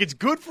 It's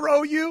good for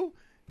OU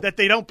that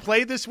they don't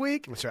play this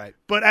week. That's right.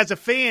 But as a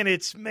fan,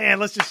 it's, man,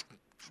 let's just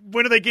 –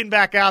 when are they getting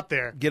back out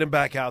there? Get them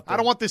back out there. I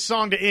don't want this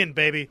song to end,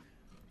 baby.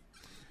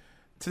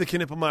 To the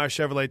Knippelmeyer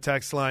Chevrolet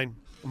text line,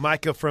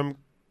 Micah from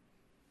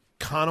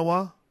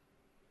Kanawha,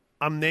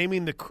 I'm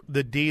naming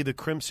the D the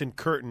Crimson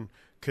Curtain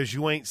because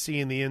you ain't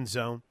seeing the end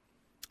zone.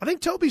 I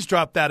think Toby's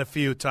dropped that a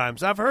few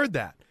times. I've heard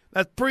that.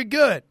 That's pretty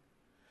good.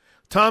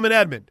 Tom and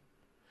Edmond,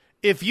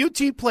 if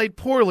UT played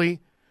poorly,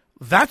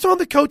 that's on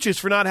the coaches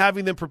for not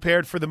having them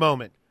prepared for the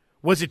moment.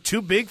 Was it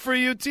too big for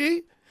UT?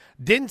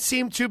 Didn't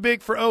seem too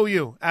big for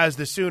OU as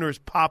the Sooners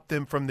popped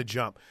them from the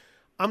jump.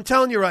 I'm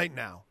telling you right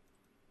now,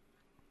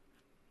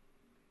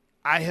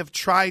 I have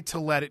tried to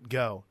let it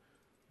go,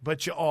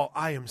 but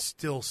I am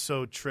still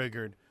so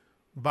triggered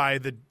by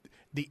the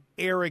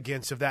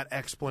arrogance of that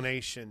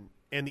explanation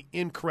and the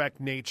incorrect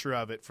nature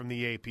of it from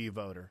the AP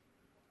voter.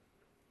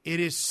 It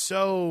is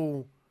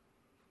so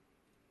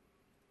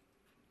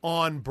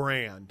on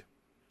brand,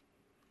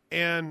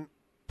 and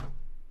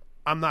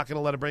I'm not going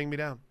to let it bring me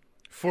down.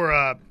 For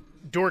a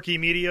dorky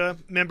media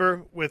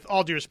member, with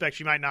all due respect,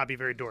 she might not be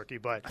very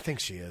dorky, but I think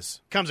she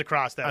is. Comes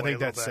across that way. I think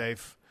that's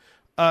safe.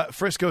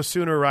 Frisco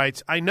Sooner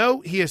writes, I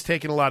know he has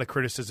taken a lot of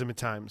criticism at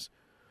times,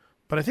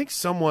 but I think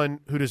someone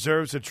who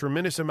deserves a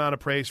tremendous amount of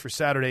praise for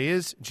Saturday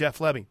is Jeff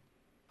Lebby.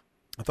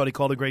 I thought he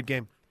called a great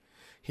game.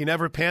 He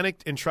never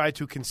panicked and tried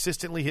to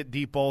consistently hit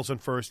deep balls on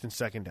first and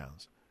second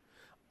downs.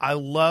 I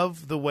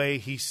love the way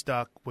he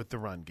stuck with the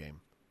run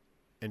game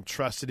and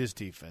trusted his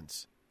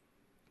defense.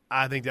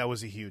 I think that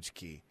was a huge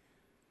key.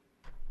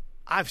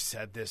 I've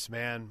said this,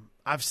 man.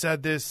 I've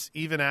said this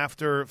even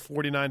after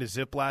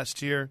 49-0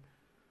 last year.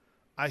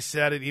 I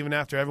said it even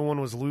after everyone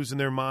was losing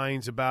their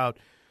minds about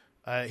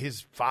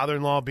his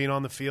father-in-law being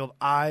on the field.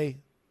 I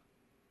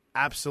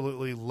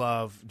absolutely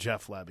love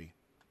Jeff Lebby.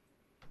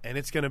 And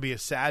it's going to be a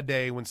sad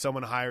day when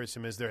someone hires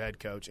him as their head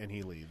coach and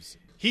he leaves.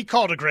 He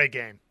called a great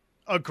game.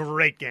 A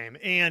great game.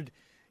 And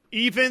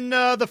even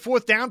the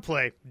fourth down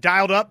play,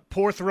 dialed up,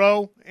 poor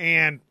throw,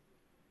 and,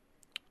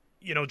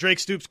 Drake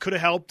Stoops could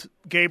have helped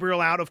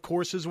Gabriel out, of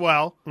course, as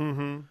well.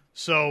 Mm-hmm.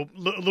 So a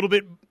little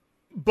bit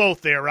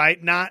both there,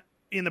 right? Not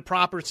in the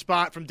proper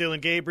spot from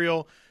Dylan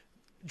Gabriel.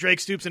 Drake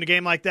Stoops in a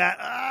game like that,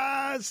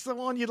 it's the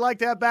one you'd like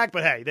to have back.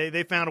 But, hey,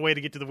 they found a way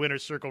to get to the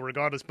winner's circle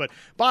regardless. But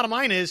bottom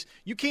line is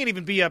you can't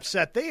even be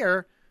upset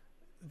there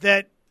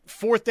that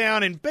fourth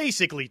down and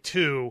basically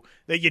 2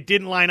 that you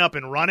didn't line up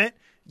and run it.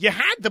 You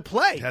had to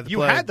play.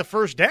 Had the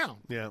first down.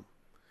 Yeah.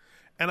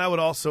 And I would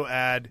also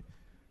add,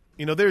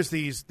 there's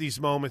these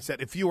moments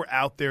that if you were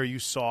out there, you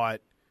saw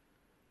it.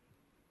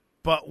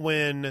 But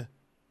when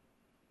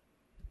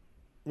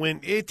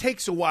it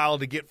takes a while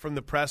to get from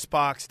the press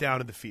box down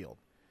to the field,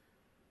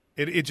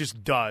 it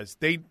just does.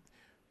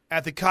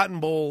 At the Cotton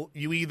Bowl,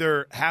 you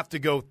either have to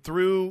go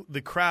through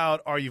the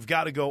crowd or you've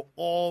got to go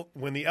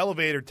when the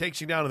elevator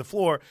takes you down to the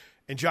floor.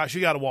 And, Josh,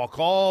 you got to walk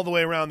all the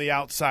way around the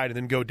outside and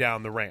then go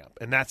down the ramp.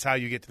 And that's how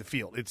you get to the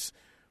field. It's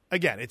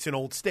an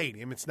old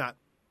stadium. It's not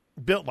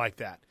built like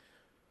that.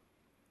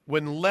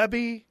 When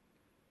Lebby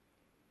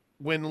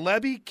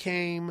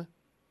came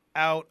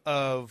out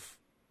of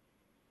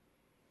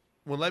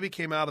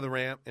the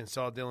ramp and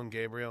saw Dylan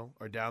Gabriel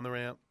or down the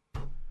ramp,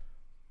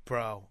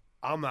 bro,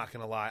 I'm not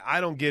going to lie.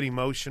 I don't get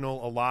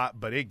emotional a lot,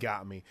 but it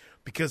got me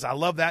because I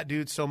love that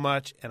dude so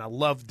much, and I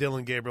love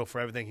Dylan Gabriel for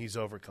everything he's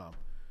overcome.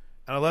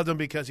 And I loved him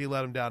because he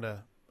led him down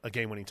to a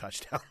game-winning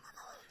touchdown.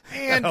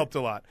 And that helped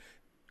a lot.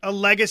 A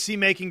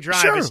legacy-making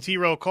drive, sure. as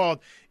T-Row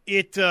called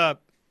it.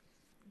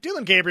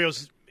 Dylan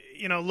Gabriel's,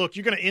 look,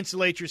 you're going to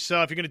insulate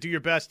yourself. You're going to do your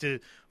best to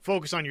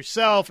focus on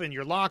yourself and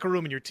your locker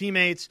room and your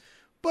teammates.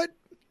 But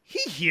he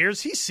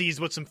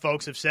sees what some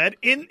folks have said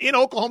in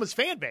Oklahoma's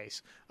fan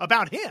base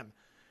about him.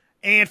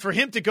 And for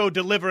him to go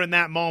deliver in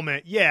that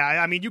moment,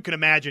 you can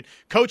imagine.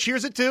 Coach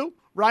hears it too,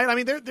 right? I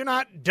mean, they're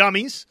not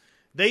dummies.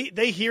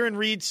 They hear and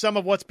read some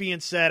of what's being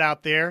said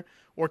out there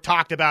or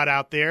talked about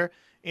out there,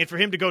 and for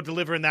him to go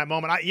deliver in that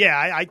moment,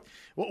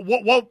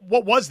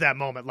 what was that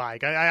moment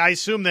like? I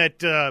assume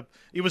that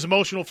it was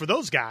emotional for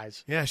those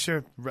guys. Yeah,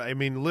 sure. I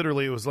mean,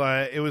 literally, it was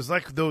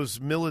like those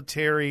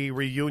military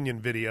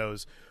reunion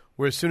videos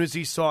where as soon as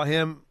he saw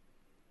him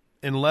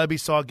and Lebby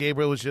saw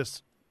Gabriel, it was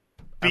just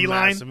a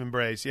massive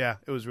embrace. Yeah,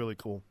 it was really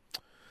cool.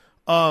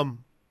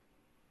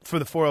 For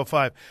the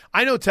 405,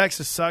 I know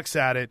Texas sucks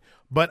at it,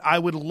 but I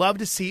would love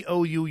to see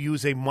OU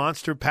use a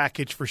monster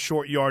package for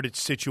short yardage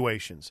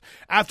situations.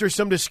 After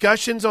some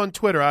discussions on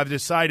Twitter, I've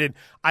decided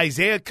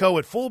Isaiah Coe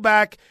at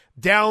fullback,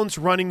 Downs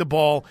running the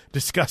ball.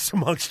 Discuss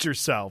amongst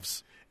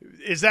yourselves.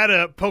 Is that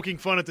a poking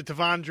fun at the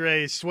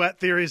Tavondre Sweat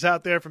theories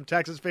out there from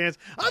Texas fans?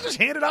 I'll just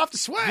hand it off to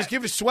Sweat. Just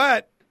give it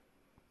Sweat.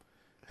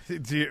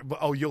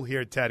 Oh, you'll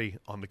hear Teddy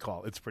on the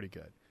call. It's pretty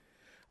good.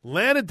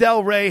 Lana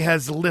Del Rey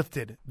has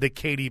lifted the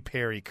Katy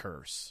Perry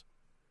curse.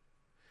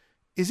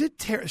 Is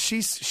it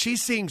she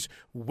sings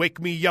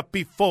 "Wake Me Up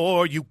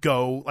Before You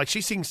Go" like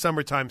she sings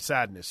 "Summertime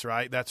Sadness,"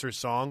 right? That's her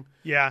song.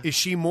 Yeah. Is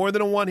she more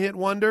than a one-hit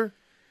wonder?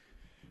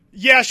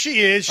 Yeah, she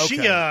is. Okay.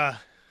 She I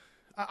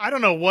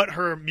don't know what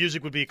her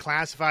music would be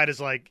classified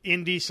as, like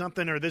indie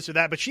something or this or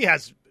that, but she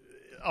has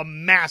a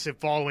massive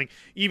following,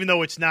 even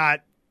though it's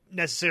not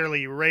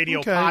necessarily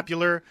radio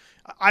popular.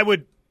 I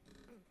would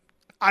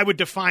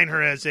define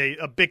her as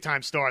a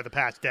big-time star the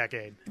past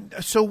decade.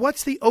 So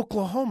what's the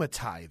Oklahoma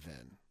tie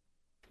then?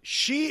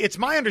 It's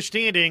my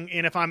understanding,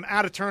 and if I'm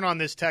out of turn on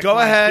this text Go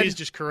line, ahead. please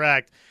just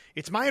correct.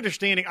 It's my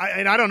understanding,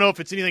 and I don't know if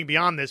it's anything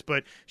beyond this,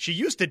 but she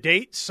used to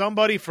date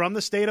somebody from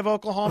the state of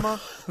Oklahoma.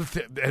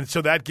 And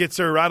so that gets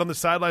her right on the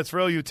sidelines for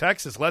OU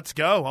Texas. Let's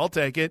go. I'll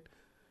take it.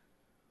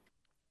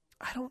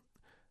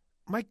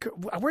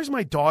 Where's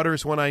my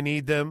daughters when I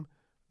need them?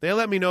 They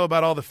let me know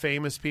about all the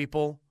famous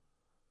people,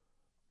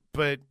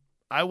 but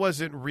I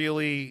wasn't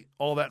really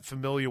all that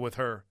familiar with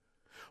her.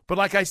 But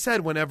like I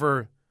said,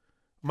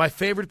 my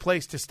favorite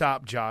place to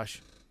stop,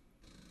 Josh,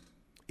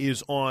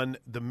 is on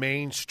the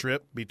main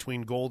strip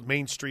between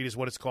Main Street is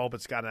what it's called, but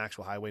it's got an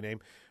actual highway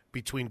name,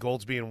 between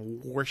Goldsby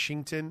and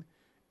Washington,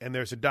 and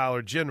there's a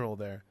Dollar General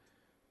there.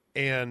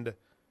 And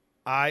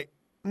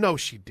no,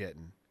 she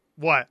didn't.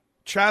 What?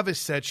 Travis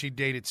said she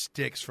dated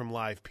Styx from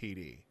Live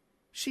PD.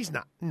 She's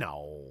not.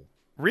 No.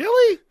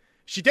 Really?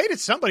 She dated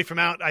somebody from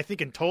out, I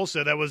think, in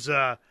Tulsa that was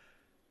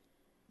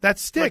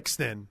That's Styx,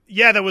 then.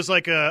 Yeah, that was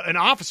like an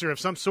officer of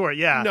some sort,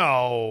 yeah.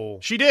 No.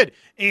 She did.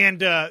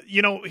 And,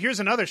 here's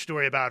another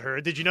story about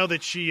her. Did you know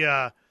that she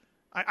I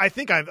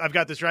think I've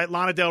got this right.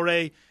 Lana Del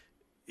Rey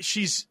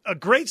she's a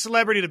great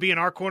celebrity to be in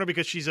our corner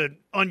because she's an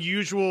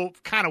unusual,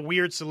 kind of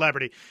weird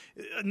celebrity.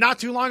 Not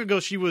too long ago,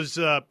 she was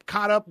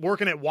caught up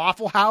working at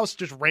Waffle House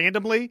just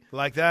randomly.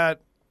 Like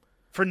that.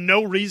 For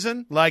no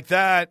reason. Like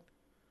that.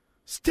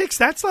 Sticks,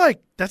 that's like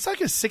a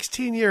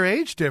 16-year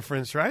age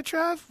difference, right,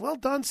 Trav? Well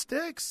done,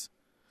 Sticks.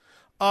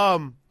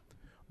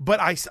 But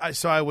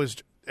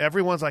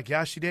everyone's like,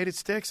 yeah, she dated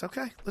Sticks.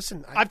 Okay,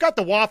 listen. I've got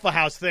the Waffle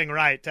House thing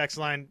right, text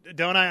line,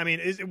 don't I? I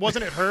mean,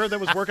 wasn't it her that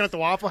was working at the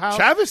Waffle House?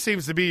 Travis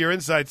seems to be your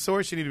inside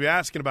source. You need to be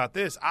asking about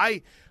this.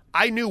 I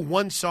knew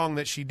one song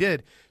that she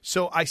did,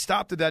 so I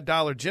stopped at that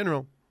Dollar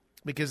General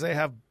because they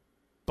have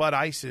Bud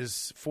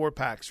Ice's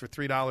 4-packs for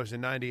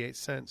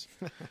 $3.98.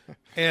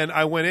 And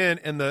I went in,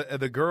 and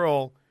the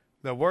girl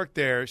that worked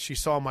there, she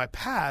saw my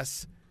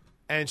pass,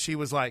 and she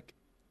was like,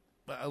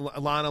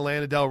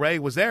 Lana Del Rey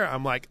was there.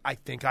 I'm like, I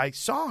think I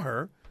saw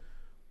her.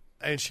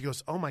 And she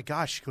goes, oh, my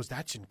gosh. She goes,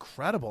 that's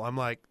incredible. I'm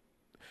like,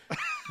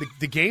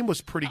 the game was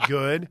pretty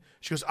good.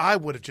 She goes, I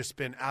would have just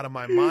been out of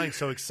my mind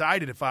so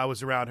excited if I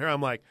was around her.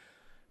 I'm like,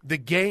 the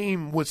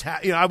game was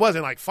I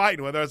wasn't like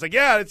fighting with her. I was like,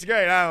 yeah, it's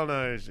great. I don't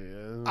know who she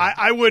is.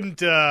 I wouldn't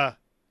have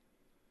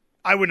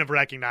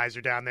recognized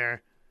her down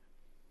there.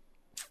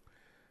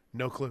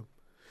 No clue.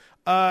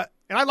 And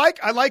I like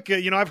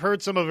I've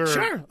heard some of her,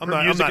 sure. I'm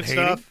music not and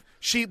hating. stuff.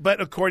 But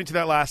according to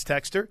that last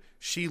texter,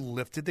 she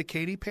lifted the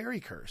Katy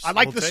Perry curse. I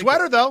like the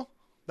sweater, though.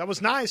 That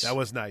was nice. That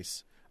was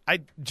nice.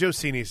 Joe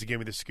C needs to give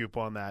me the scoop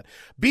on that.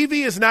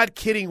 BV is not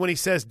kidding when he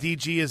says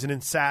DG is an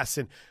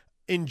assassin.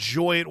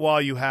 Enjoy it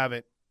while you have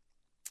it.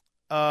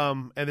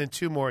 And then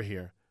two more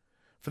here.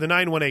 For the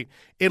 918,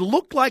 it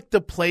looked like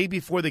the play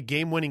before the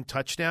game-winning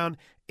touchdown,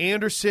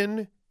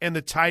 Anderson and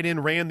the tight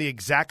end ran the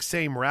exact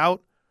same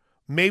route,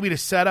 maybe to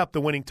set up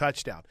the winning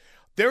touchdown.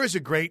 There is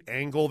a great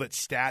angle that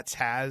Stats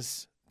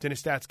has,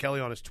 Dennis Stats Kelly,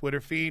 on his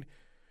Twitter feed,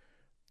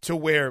 to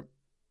where,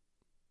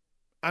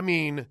 I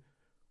mean,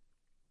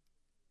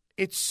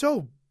 it's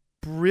so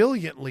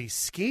brilliantly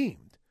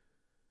schemed.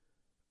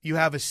 You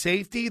have a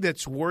safety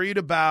that's worried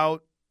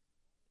about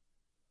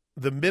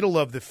the middle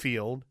of the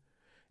field.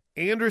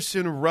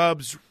 Anderson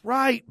rubs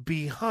right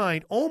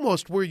behind,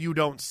 almost where you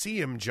don't see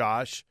him,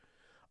 Josh,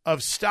 of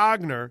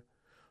Stogner,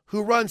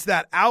 who runs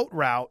that out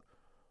route.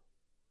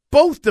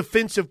 Both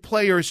defensive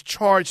players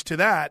charge to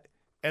that,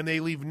 and they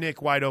leave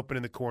Nick wide open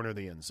in the corner of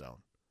the end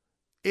zone.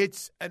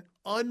 It's an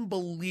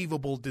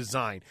unbelievable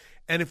design.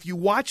 And if you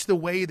watch the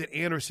way that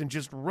Anderson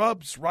just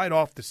rubs right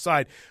off the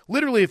side,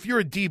 literally, if you're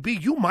a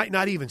DB, you might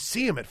not even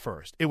see him at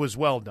first. It was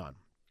well done.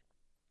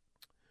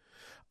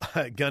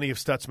 Gunny of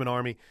Stutzman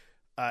Army.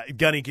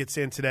 Gunny gets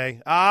in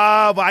today.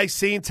 I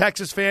seen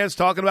Texas fans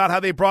talking about how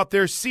they brought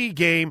their C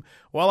game.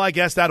 Well, I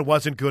guess that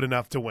wasn't good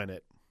enough to win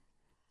it.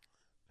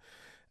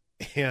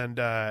 And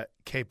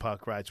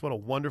K-Puck writes, what a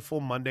wonderful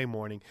Monday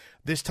morning.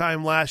 This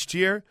time last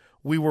year,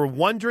 we were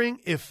wondering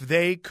if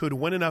they could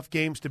win enough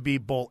games to be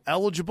bowl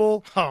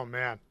eligible. Oh,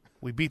 man.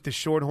 We beat the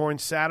Shorthorn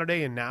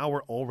Saturday, and now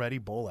we're already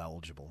bowl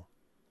eligible.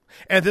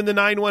 And then the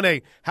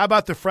 918, how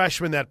about the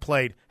freshmen that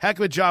played? Heck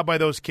of a job by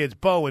those kids,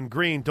 Bowen,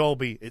 Green,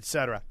 Dolby,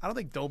 etc. I don't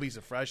think Dolby's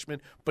a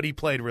freshman, but he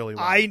played really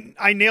well.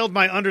 I nailed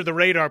my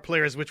under-the-radar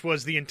players, which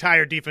was the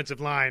entire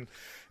defensive line.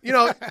 You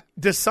know,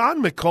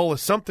 Desan McCullough,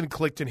 something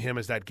clicked in him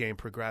as that game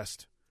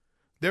progressed.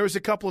 There was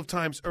a couple of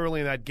times early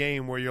in that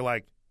game where you're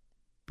like,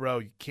 bro,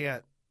 you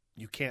can't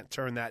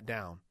turn that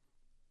down.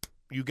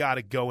 You got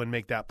to go and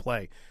make that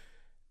play.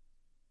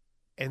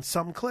 And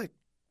something clicked.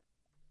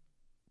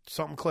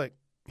 Something clicked.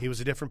 He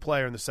was a different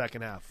player in the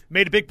second half.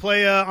 Made a big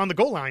play on the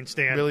goal line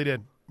stand. Really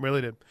did.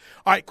 Really did.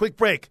 All right, quick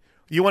break.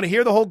 You want to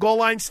hear the whole goal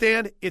line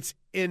stand? It's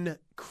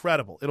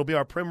incredible. It'll be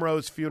our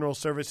Primrose Funeral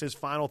Services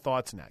final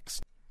thoughts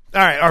next.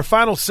 All right, our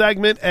final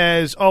segment,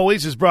 as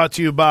always, is brought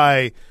to you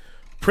by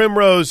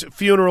Primrose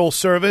Funeral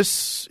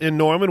Service in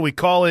Norman. We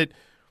call it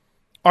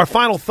our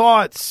final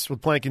thoughts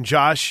with Plank and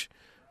Josh.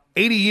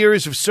 80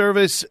 years of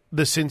service,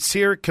 the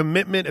sincere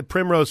commitment at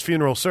Primrose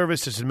Funeral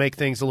Service is to make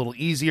things a little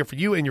easier for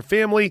you and your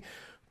family.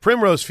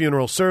 Primrose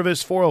Funeral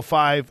Service,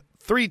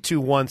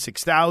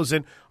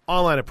 405-321-6000,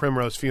 online at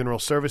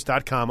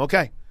primrosefuneralservice.com.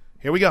 Okay,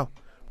 here we go.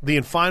 The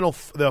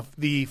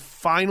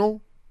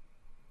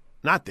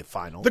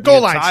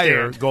goal line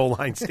stand. Goal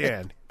line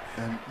stand.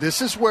 And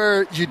this is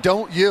where you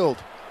don't yield.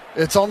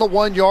 It's on the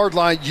 1 yard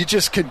line. You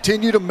just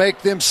continue to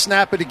make them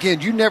snap it again.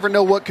 You never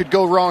know what could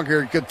go wrong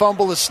here. You could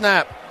fumble a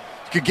snap.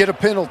 You could get a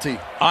penalty.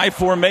 I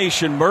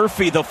formation.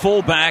 Murphy, the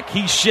fullback,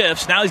 he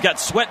shifts. Now he's got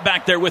Sweat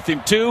back there with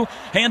him too.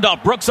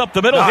 Handoff. Brooks up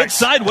the middle. Nice. Hit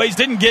sideways.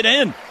 Didn't get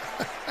in.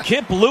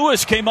 Kip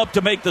Lewis came up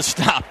to make the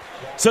stop.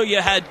 So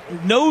you had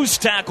nose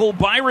tackle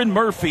Byron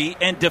Murphy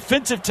and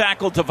defensive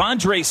tackle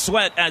Devondre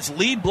Sweat as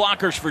lead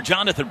blockers for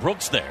Jonathan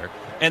Brooks there,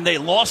 and they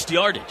lost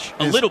yardage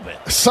a little bit.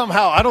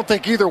 Somehow, I don't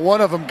think either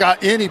one of them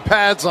got any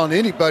pads on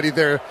anybody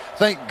there,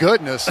 thank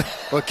goodness.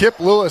 But Kip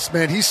Lewis,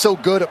 man, he's so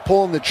good at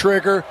pulling the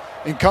trigger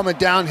and coming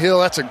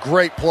downhill. That's a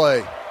great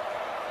play.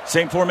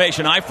 Same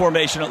formation, I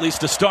formation, at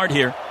least to start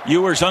here.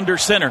 Ewers under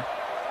center.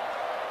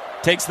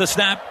 Takes the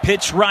snap,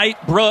 pitch right,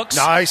 Brooks.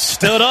 Nice.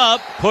 Stood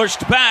up,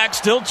 pushed back,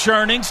 still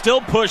churning, still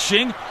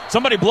pushing.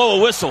 Somebody blow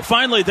a whistle.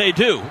 Finally they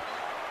do.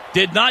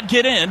 Did not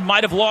get in,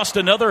 might have lost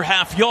another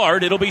half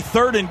yard. It'll be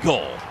 3rd and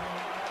goal.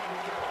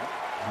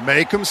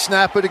 Make them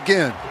snap it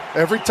again.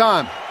 Every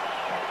time.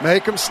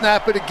 Make them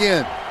snap it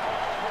again.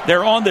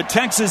 They're on the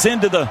Texas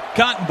end of the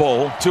Cotton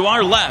Bowl to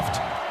our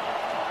left.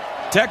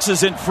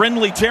 Texas in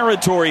friendly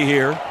territory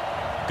here.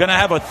 Going to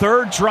have a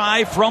 3rd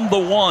try from the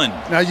 1.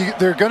 Now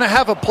they're going to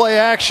have a play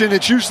action.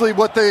 It's usually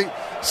what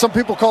some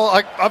people call,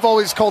 I've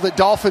always called it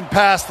dolphin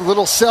pass, the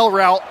little cell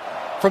route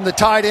from the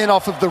tight end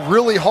off of the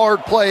really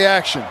hard play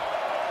action.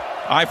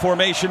 I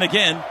formation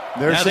again.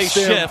 There's now they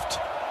shift.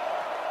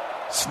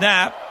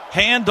 Snap.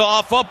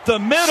 Handoff up the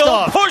middle.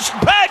 Stuff. Pushed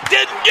back.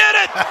 Didn't get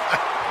it.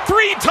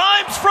 3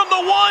 times from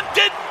the 1.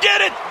 Didn't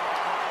get it.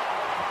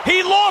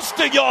 He lost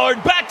a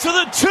yard. Back to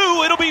the 2.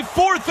 It'll be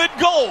 4th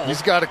and goal.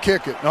 He's got to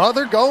kick it. No,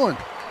 they're going.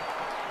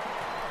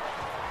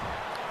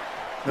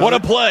 What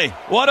a play.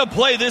 What a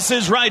play this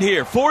is right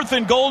here. 4th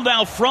and goal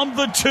now from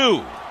the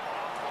 2.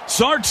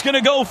 Sark's going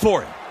to go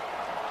for it.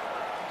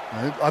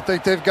 I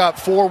think they've got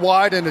 4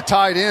 wide and a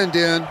tight end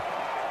in.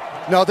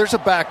 No, there's a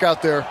back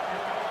out there.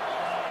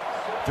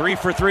 3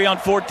 for 3 on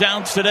 4th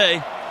downs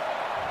today.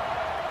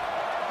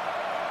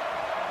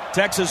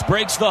 Texas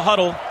breaks the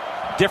huddle.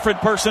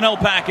 Different personnel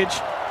package.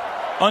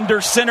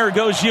 Under center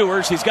goes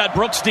Ewers. He's got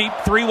Brooks deep.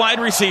 3 wide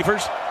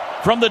receivers.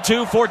 From the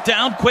 2, 4th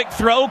down. Quick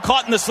throw.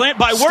 Caught in the slant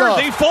by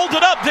Worthy.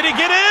 Folded up. Did he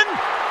get in?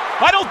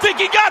 I don't think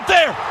he got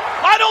there.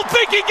 I don't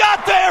think he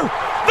got there.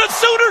 The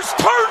Sooners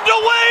turned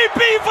away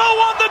Bevo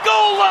on the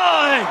goal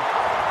line.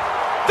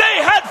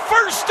 They had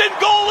 1st and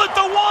goal at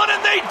the 1,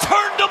 and they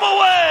turned them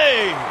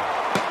away.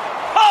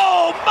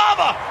 Oh,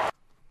 mama.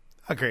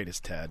 How great is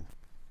Ted?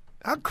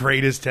 How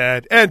great is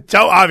Ted? And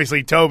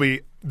obviously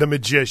Toby, the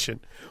magician.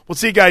 We'll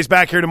see you guys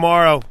back here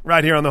tomorrow,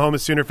 right here on the home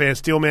of Sooner fans.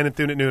 Steelman and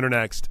Thune at noon are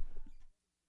next.